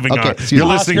right, we're moving on. You're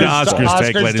listening to Oscar's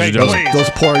Take, ladies and gentlemen. Those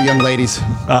poor young ladies.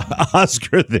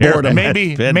 Oscar there.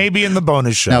 Maybe in the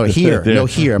bonus show. No, here.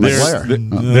 I'm like, where?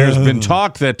 There's been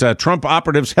talk that Trump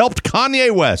operatives helped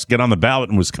Kanye West get on the ballot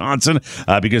in Wisconsin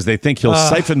because they think he'll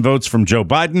siphon votes from Joe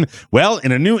Biden. Well,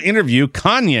 in a new interview,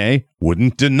 Kanye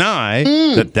wouldn't deny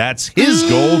that that's his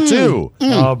goal, too.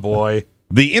 Oh, boy.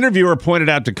 The interviewer pointed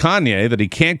out to Kanye that he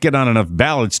can't get on enough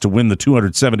ballots to win the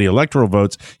 270 electoral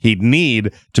votes he'd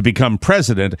need to become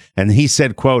president. And he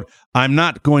said, quote, "I'm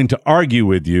not going to argue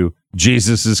with you.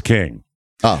 Jesus is king."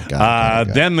 Oh,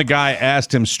 God. Then the guy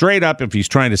asked him straight up if he's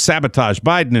trying to sabotage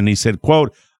Biden. And he said,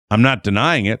 quote, "I'm not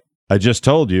denying it. I just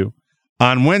told you."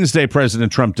 On Wednesday,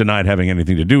 President Trump denied having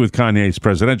anything to do with Kanye's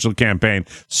presidential campaign.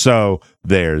 So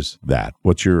there's that.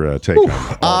 What's your take on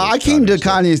that? I came to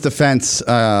Kanye's defense,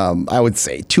 I would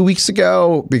say 2 weeks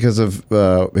ago because of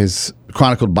his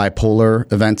chronicled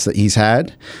bipolar events that he's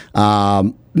had.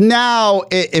 Now,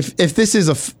 if this is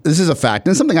a fact,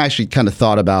 and something I actually kind of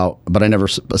thought about, but I never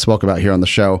spoke about here on the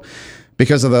show,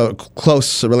 because of the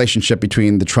close relationship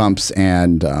between the Trumps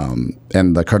and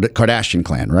the Kardashian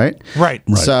clan, right? Right.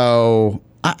 So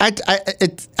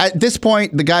At this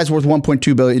point, the guy's worth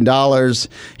 $1.2 billion.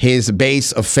 His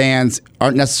base of fans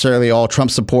aren't necessarily all Trump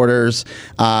supporters.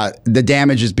 The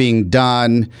damage is being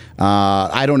done.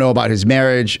 I don't know about his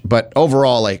marriage, but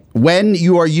overall, like, when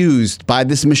you are used by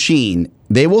this machine,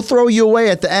 they will throw you away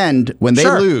at the end when they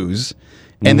lose,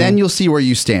 and then you'll see where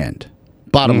you stand.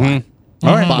 Bottom line.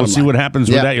 All right, we'll see what happens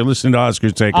with that. You're listening to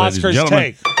Oscar's Take, ladies and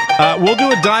gentlemen. Take. We'll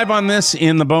do a dive on this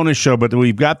in the bonus show, but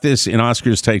we've got this in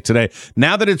Oscar's Take today.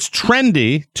 Now that it's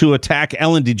trendy to attack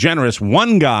Ellen DeGeneres,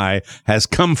 one guy has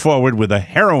come forward with a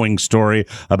harrowing story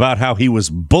about how he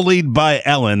was bullied by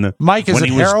Ellen. Mike, is it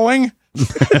harrowing?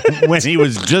 When he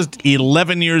was just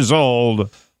 11 years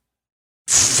old.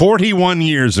 41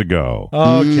 years ago.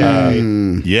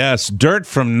 Okay. Yes, dirt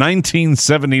from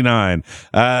 1979.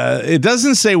 It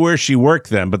doesn't say where she worked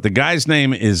then, but the guy's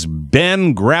name is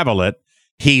Ben Gravelet.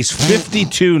 He's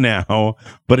 52 now,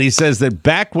 but he says that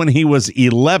back when he was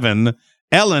 11,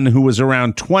 Ellen, who was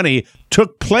around 20,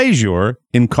 took pleasure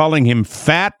in calling him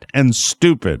fat and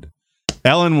stupid.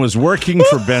 Ellen was working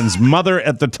for Ben's mother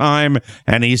at the time,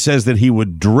 and he says that he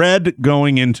would dread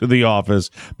going into the office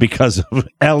because of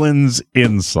Ellen's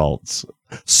insults.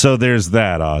 So there's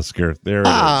that, Oscar. There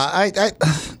it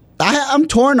is. I'm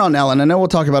torn on Ellen. I know we'll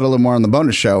talk about it a little more on the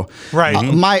bonus show. Right.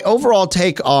 My overall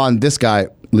take on this guy,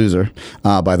 loser,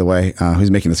 by the way, who's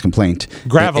making this complaint.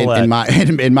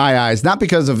 Gravelet. In my eyes, not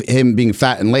because of him being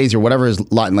fat and lazy or whatever his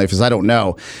lot in life is, I don't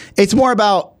know. It's more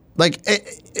about, like,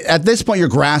 at this point, you're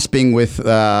grasping with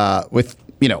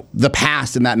the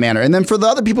past in that manner. And then for the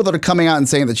other people that are coming out and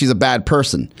saying that she's a bad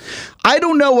person, I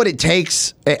don't know what it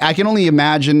takes. I can only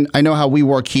imagine. I know how we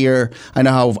work here. I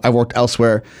know how I worked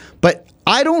elsewhere. But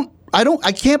I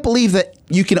can't believe that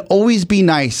you can always be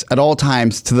nice at all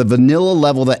times to the vanilla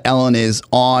level that Ellen is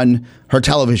on her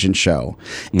television show.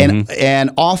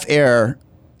 And off air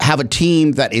have a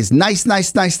team that is nice,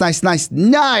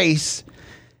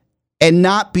 and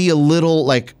not be a little,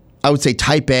 like, I would say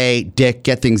type A, dick,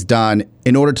 get things done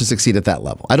in order to succeed at that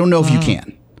level. I don't know if you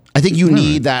can. I think you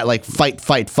need that, like, fight.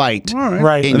 All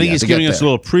right. I think he's giving us a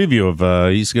little preview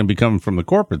of he's going to be coming from the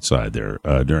corporate side there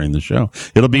during the show.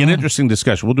 It'll be an interesting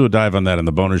discussion. We'll do a dive on that in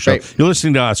the bonus show. You're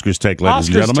listening to Oscar's Take, ladies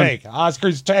and gentlemen.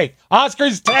 Oscar's Take.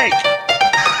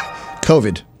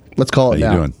 COVID. Let's call it now.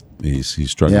 How you doing?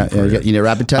 He's struggling. Yeah, you need a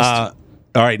rapid test?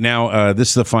 All right, now this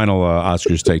is the final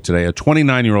Oscar's Take today. A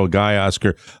 29-year-old guy,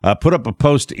 Oscar, put up a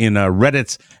post in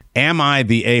Reddit's Am I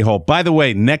the A-Hole? By the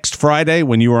way, next Friday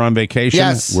when you were on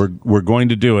vacation, we're going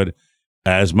to do it.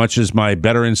 As much as my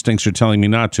better instincts are telling me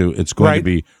not to, it's going to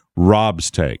be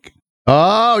Rob's Take.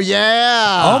 Oh,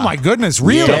 yeah. Oh, my goodness.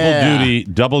 Really?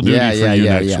 Double duty for you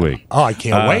next week. Oh, I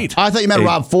can't wait. I thought you meant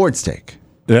Rob Ford's take.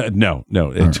 No.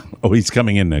 He's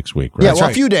coming in next week, right? Yeah, well,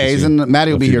 a few days, and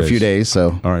Maddie will be here a few days.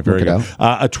 So, all right, very good.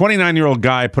 A 29-year-old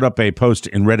guy put up a post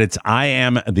in Reddit's I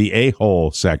Am the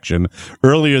A-Hole section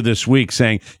earlier this week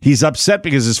saying he's upset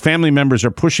because his family members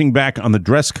are pushing back on the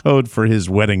dress code for his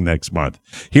wedding next month.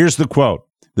 Here's the quote.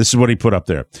 This is what he put up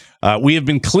there. We have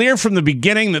been clear from the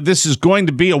beginning that this is going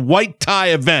to be a white tie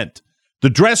event. The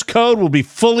dress code will be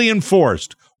fully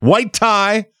enforced. White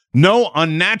tie, no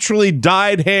unnaturally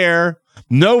dyed hair,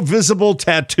 no visible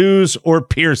tattoos or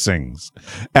piercings.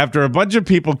 After a bunch of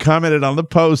people commented on the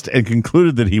post and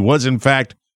concluded that he was, in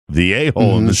fact, the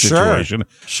a-hole in the situation,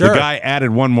 the guy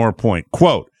added one more point.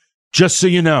 Quote, just so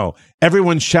you know,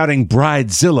 everyone shouting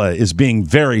Bridezilla is being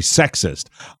very sexist.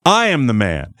 I am the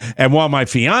man. And while my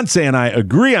fiance and I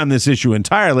agree on this issue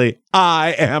entirely,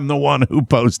 I am the one who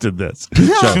posted this.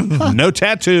 So no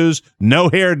tattoos, no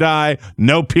hair dye,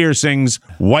 no piercings,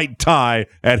 white tie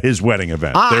at his wedding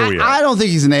event. There we are. I don't think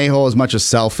he's an a-hole as much as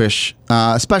selfish,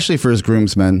 especially for his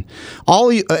groomsmen.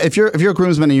 If you're a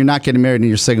groomsman and you're not getting married and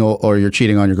you're single or you're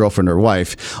cheating on your girlfriend or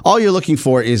wife, all you're looking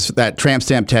for is that tramp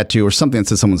stamp tattoo or something that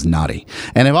says someone's naughty.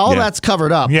 And if all that's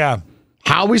covered up,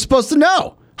 how are we supposed to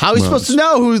know? How are we supposed to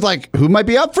know who might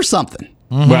be up for something?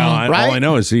 Well, all I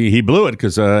know is he blew it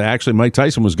because actually Mike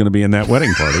Tyson was going to be in that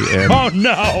wedding party. And oh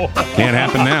no! Can't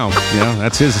happen now.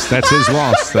 That's his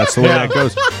loss. That's the way that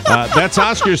goes. That's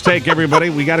Oscar's Take, everybody.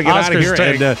 We got to get out of here.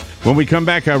 Take. And when we come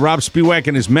back, Rob Spiewak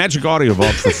and his magic audio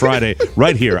vault for Friday,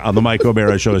 right here on the Mike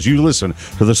O'Mara Show, as you listen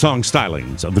to the song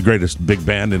stylings of the greatest big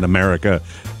band in America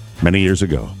many years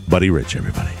ago, Buddy Rich,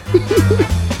 everybody.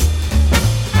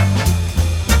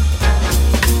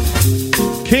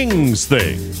 King's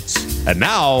Things. And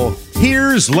now,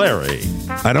 here's Larry.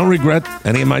 I don't regret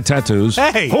any of my tattoos.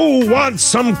 Hey! Who wants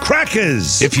some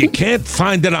crackers? If you can't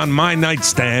find it on my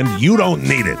nightstand, you don't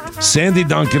need it. Sandy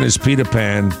Duncan is Peter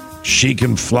Pan. She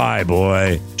can fly,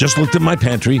 boy. Just looked at my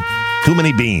pantry. Too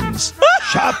many beans.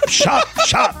 Shop, shop,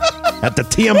 shop. at the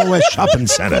TMOS Shopping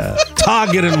Center.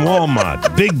 Target and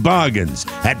Walmart. Big bargains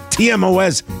at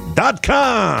TMOS.com.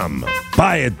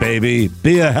 Buy it, baby.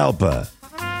 Be a helper.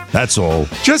 That's all.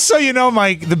 Just so you know,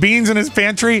 Mike, the beans in his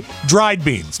pantry, dried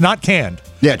beans, not canned.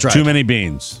 Yeah, dried. Too many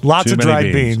beans. Lots of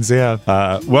dried beans, yeah.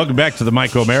 Welcome back to the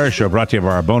Mike O'Mara Show, brought to you by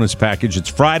our bonus package. It's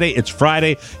Friday.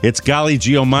 It's Golly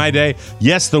Geo My Day.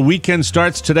 Yes, the weekend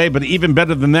starts today, but even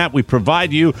better than that, we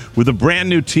provide you with a brand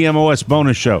new TMOS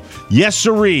bonus show. Yes,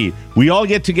 sirree. We all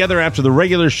get together after the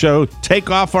regular show,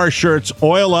 take off our shirts,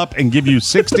 oil up, and give you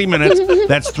 60 minutes.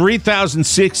 That's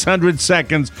 3,600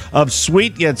 seconds of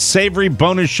sweet yet savory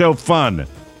bonus show fun.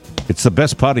 It's the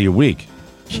best part of your week.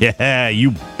 Yeah,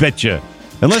 you betcha.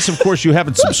 Unless, of course, you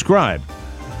haven't subscribed.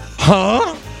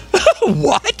 Huh?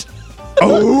 What?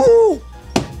 Oh!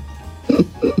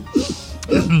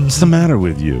 What's the matter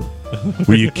with you?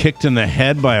 Were you kicked in the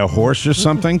head by a horse or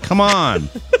something? Come on.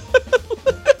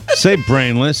 Say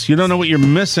brainless. You don't know what you're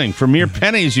missing. For mere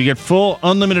pennies, you get full,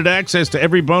 unlimited access to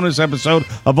every bonus episode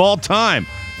of all time.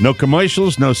 No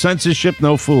commercials, no censorship,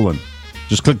 no fooling.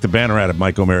 Just click the banner ad at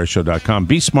MikeO'MaraShow.com.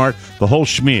 Be smart. The whole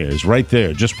schmear is right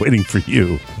there, just waiting for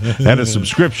you. And a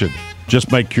subscription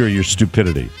just might cure your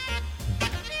stupidity.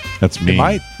 That's me,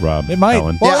 Rob. It might.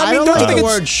 Ellen. Well, I don't think the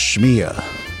word schmear.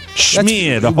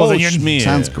 Schmear, the whole schmear.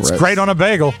 Sounds gross. It's great on a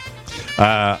bagel.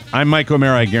 I'm Mike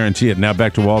O'Mara, I guarantee it. Now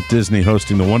back to Walt Disney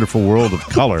hosting the wonderful world of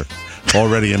color,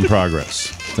 already in progress.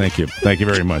 Thank you. Thank you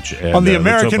very much. And, on the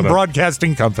American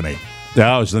Broadcasting Company.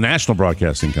 Oh, it's the National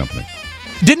Broadcasting Company.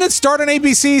 Didn't it start on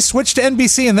ABC, switch to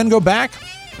NBC, and then go back?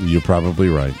 You're probably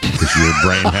right, because your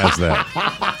brain has that.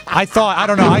 I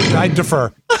don't know. I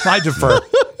defer.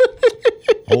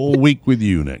 Whole week with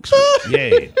you next week.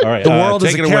 Yay. All right. The world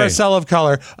is a carousel of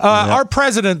color. Our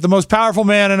president, the most powerful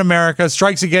man in America,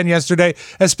 strikes again yesterday,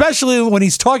 especially when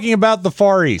he's talking about the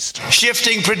Far East.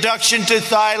 Shifting production to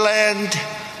Thailand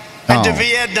and to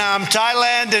Vietnam.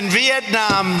 Thailand and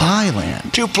Vietnam.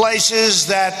 Thailand. Two places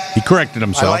that he corrected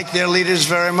himself. I like their leaders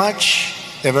very much.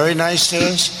 They're very nice to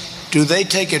us. Do they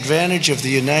take advantage of the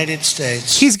United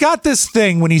States? He's got this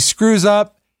thing when he screws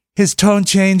up. His tone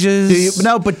changes. Do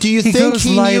you think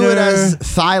he knew it as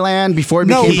Thailand before he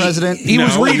became president? He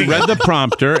was reading. He read the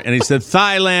prompter, and he said,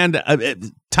 Thailand.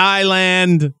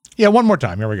 Yeah, one more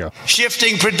time. Here we go.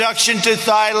 Shifting production to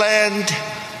Thailand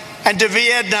and to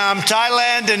Vietnam.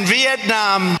 Thailand and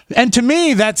Vietnam. And to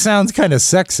me, that sounds kind of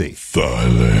sexy.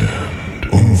 Thailand.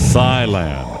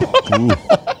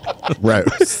 Right.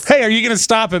 Hey, are you going to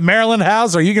stop at Maryland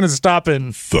House? Or are you going to stop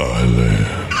in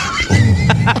Thailand?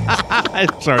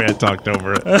 Sorry, I talked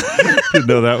over it. Didn't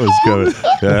know that was coming.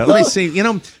 Let me see.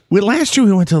 Last year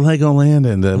we went to Legoland,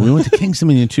 and we went to Kings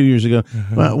Dominion 2 years ago.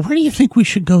 Where do you think we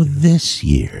should go this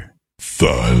year?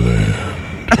 Thailand.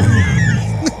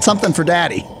 Something for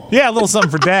Daddy. Yeah, a little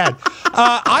something for Dad.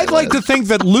 I'd like to think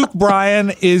that Luke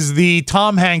Bryan is the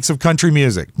Tom Hanks of country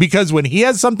music, because when he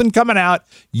has something coming out,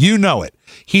 you know it.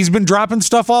 He's been dropping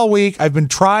stuff all week. I've been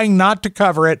trying not to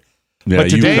cover it. Yeah,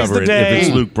 but today's the day. If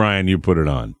it's Luke Bryan, you put it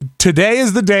on. Today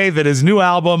is the day that his new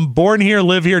album, Born Here,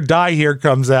 Live Here, Die Here,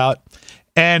 comes out.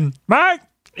 And, Mike,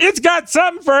 it's got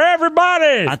something for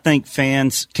everybody. I think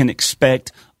fans can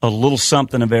expect a little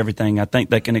something of everything. I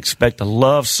think they can expect a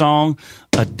love song,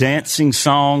 a dancing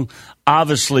song,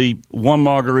 obviously one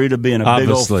margarita being a big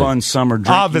old fun summer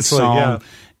drinking song. Yeah.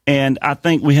 And I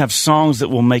think we have songs that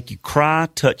will make you cry,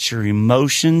 touch your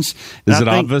emotions. And Is it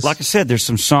obvious? Like I said, there's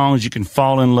some songs you can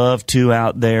fall in love to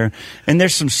out there. And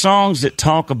there's some songs that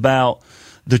talk about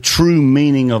the true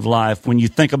meaning of life. When you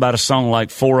think about a song like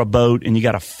For a Boat, and you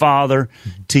got a father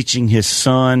teaching his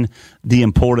son the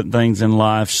important things in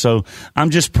life. So I'm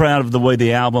just proud of the way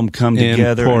the album come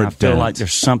together, and I feel like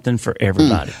there's something for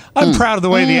everybody. I'm proud of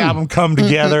the way the album come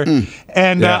together,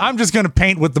 and I'm just going to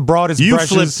paint with the broadest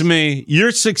brushes. You flipped me.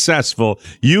 You're successful.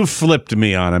 You flipped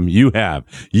me on him. You have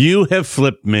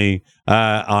flipped me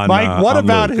on Mike, what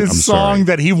about his song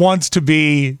that he wants to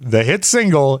be the hit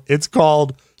single? It's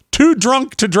called Too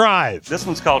Drunk to Drive. This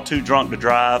one's called Too Drunk to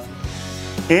Drive,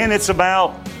 and it's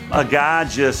about a guy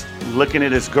just looking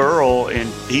at his girl, and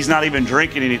he's not even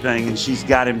drinking anything, and she's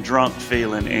got him drunk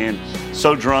feeling, and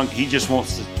so drunk he just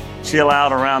wants to chill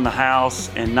out around the house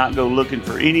and not go looking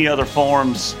for any other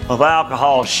forms of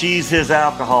alcohol. She's his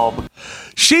alcohol.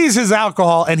 She's his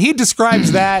alcohol, and he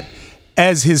describes that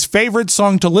as his favorite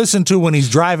song to listen to when he's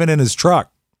driving in his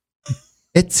truck.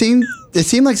 It seemed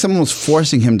like someone was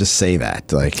forcing him to say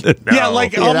that. Like, yeah,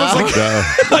 like almost like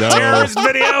a terrorist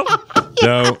video.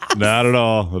 No, not at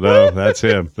all. No, that's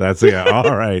him. That's the guy.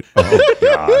 All right. Oh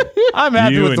God, I'm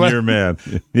happy you with and your man.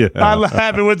 Yeah, I'm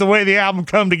happy with the way the album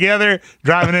come together.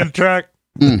 Driving in a truck.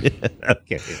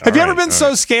 Okay. Have you ever been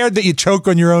so scared that you choke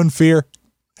on your own fear?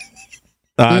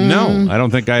 No, I don't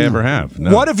think I ever have.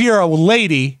 No. What if you're a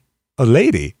lady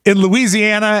in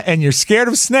Louisiana and you're scared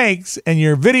of snakes and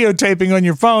you're videotaping on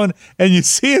your phone and you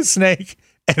see a snake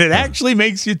and it actually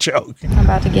makes you choke? I'm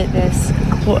about to get this.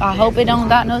 Well, I hope it don't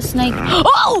got no snake.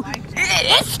 Oh!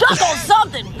 It's stuck on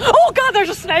something! Oh, God, there's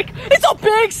a snake! It's a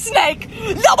big snake!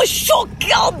 That was shook!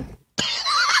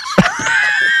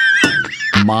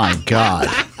 My God.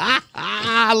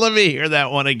 Let me hear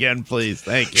that one again, please.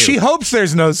 Thank you. She hopes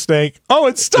there's no snake. Oh,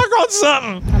 it's stuck on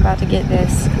something. I'm about to get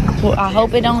this. Well, I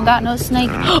hope it don't got no snake.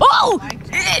 Oh!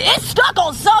 It's stuck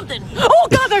on something! Oh,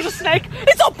 God, there's a snake!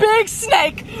 It's a big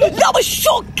snake! That was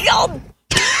shook!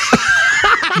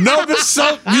 No, this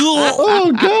so.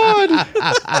 Oh, God.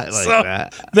 I like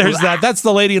that. There's that. That's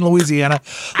the lady in Louisiana.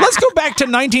 Let's go back to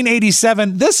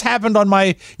 1987. This happened on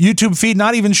my YouTube feed,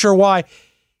 not even sure why.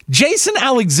 Jason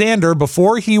Alexander,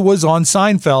 before he was on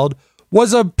Seinfeld,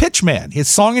 was a pitchman. He's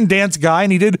a song and dance guy,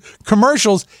 and he did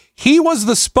commercials. He was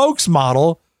the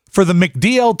spokesmodel for the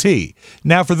McDLT.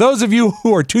 Now, for those of you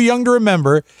who are too young to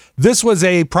remember, this was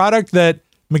a product that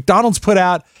McDonald's put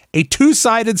out, a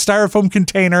two-sided styrofoam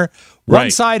container.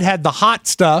 One side had the hot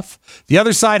stuff. The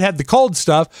other side had the cold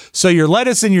stuff. So your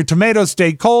lettuce and your tomatoes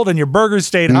stayed cold and your burgers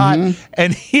stayed hot.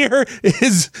 And here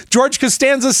is George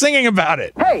Costanza singing about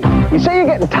it. Hey, you say you're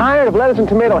getting tired of lettuce and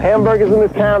tomato hamburgers in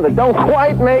this town that don't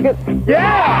quite make it?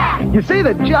 Yeah! You say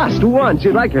that just once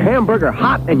you'd like your hamburger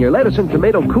hot and your lettuce and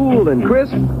tomato cool and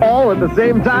crisp all at the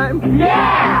same time?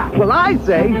 Yeah! Well, I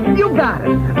say you got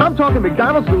it. I'm talking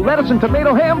McDonald's new lettuce and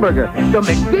tomato hamburger, the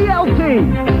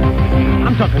McDLT.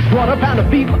 I'm talking quarter pound of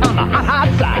beef on the hot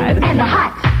side. And the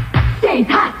hot stays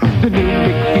hot. The new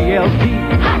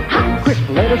McDLT. Hot. Crisp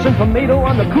lettuce and tomato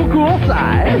on the cool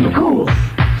side. And the cool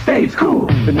stays cool.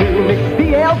 The new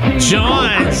McDLT.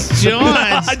 George!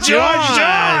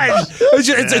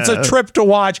 It's a trip to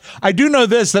watch. I do know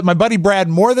this, that my buddy Brad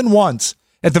more than once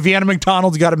at the Vienna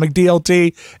McDonald's got a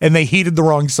McDLT and they heated the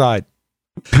wrong side.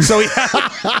 So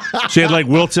she had like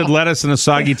wilted lettuce and a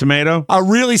soggy tomato, a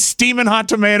really steaming hot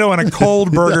tomato, and a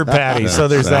cold burger patty. So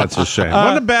there's that. That's a shame.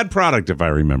 Wasn't a bad product, if I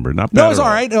remember. Not bad. No, it was all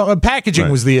right. Packaging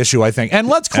was the issue, I think. And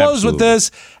let's close with this.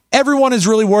 Everyone is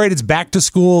really worried. It's back to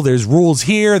school. There's rules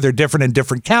here. They're different in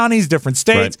different counties, different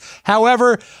states. Right.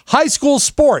 However, high school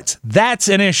sports, that's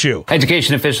an issue.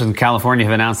 Education officials in California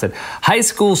have announced that high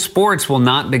school sports will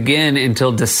not begin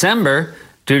until December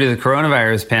due to the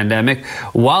coronavirus pandemic,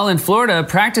 while in Florida,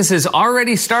 practice has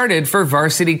already started for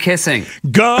varsity kissing.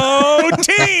 Go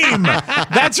team!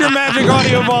 That's your Magic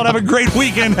Audio Vault. Have a great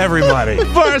weekend, everybody.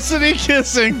 Varsity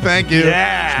kissing. Thank you.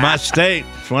 Yeah. It's my state.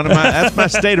 It's that's my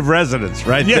state of residence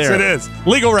right there. Yes, it is.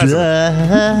 Legal residence.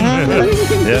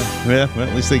 Yeah. Well,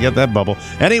 at least they get that bubble.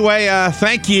 Anyway,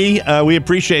 thank ye. We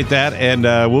appreciate that. And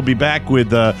we'll be back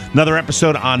with another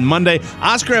episode on Monday.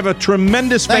 Oscar, have a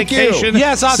tremendous vacation.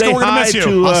 Yes, Oscar, Say we're going to miss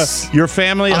you. To your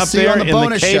family up there in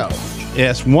the Cape. Show.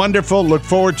 Yes, wonderful. Look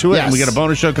forward to it. Yes. And we got a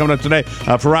bonus show coming up today.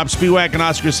 For Rob Spiewak and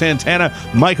Oscar Santana,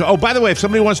 Michael. Oh, by the way, if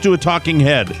somebody wants to do a talking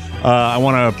head, I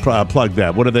want to plug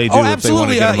that. What do they do? Oh,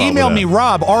 absolutely. Email me,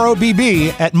 Rob,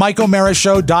 ROBB, at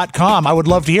MikeO'MaraShow.com. I would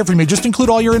love to hear from you. Just include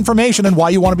all your information and why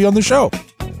you want to be on the show.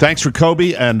 Thanks for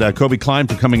Kobe and Kobe Klein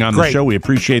for coming on the show. We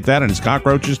appreciate that, and his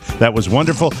cockroaches. That was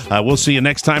wonderful. We'll see you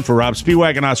next time. For Rob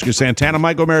Spiewak and Oscar Santana,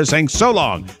 Mike O'Mara saying so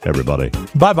long, everybody.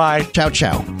 Bye-bye. Ciao,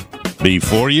 ciao.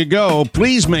 Before you go,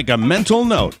 please make a mental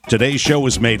note. Today's show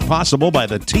was made possible by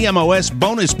the TMOS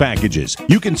bonus packages.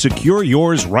 You can secure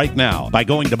yours right now by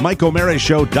going to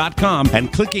MikeO'MaraShow.com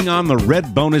and clicking on the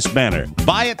red bonus banner.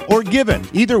 Buy it or give it.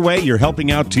 Either way, you're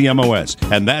helping out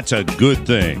TMOS, and that's a good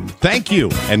thing. Thank you,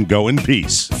 and go in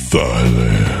peace. Thank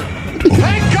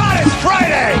God it's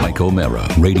Friday! Mike O'Mara,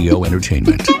 Radio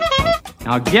Entertainment.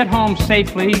 Now get home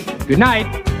safely. Good night.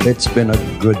 It's been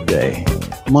a good day.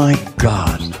 My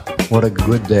God, what a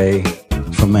good day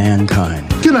for mankind.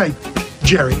 Good night,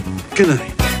 Jerry. Good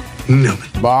night, Newman.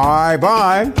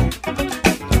 Bye-bye.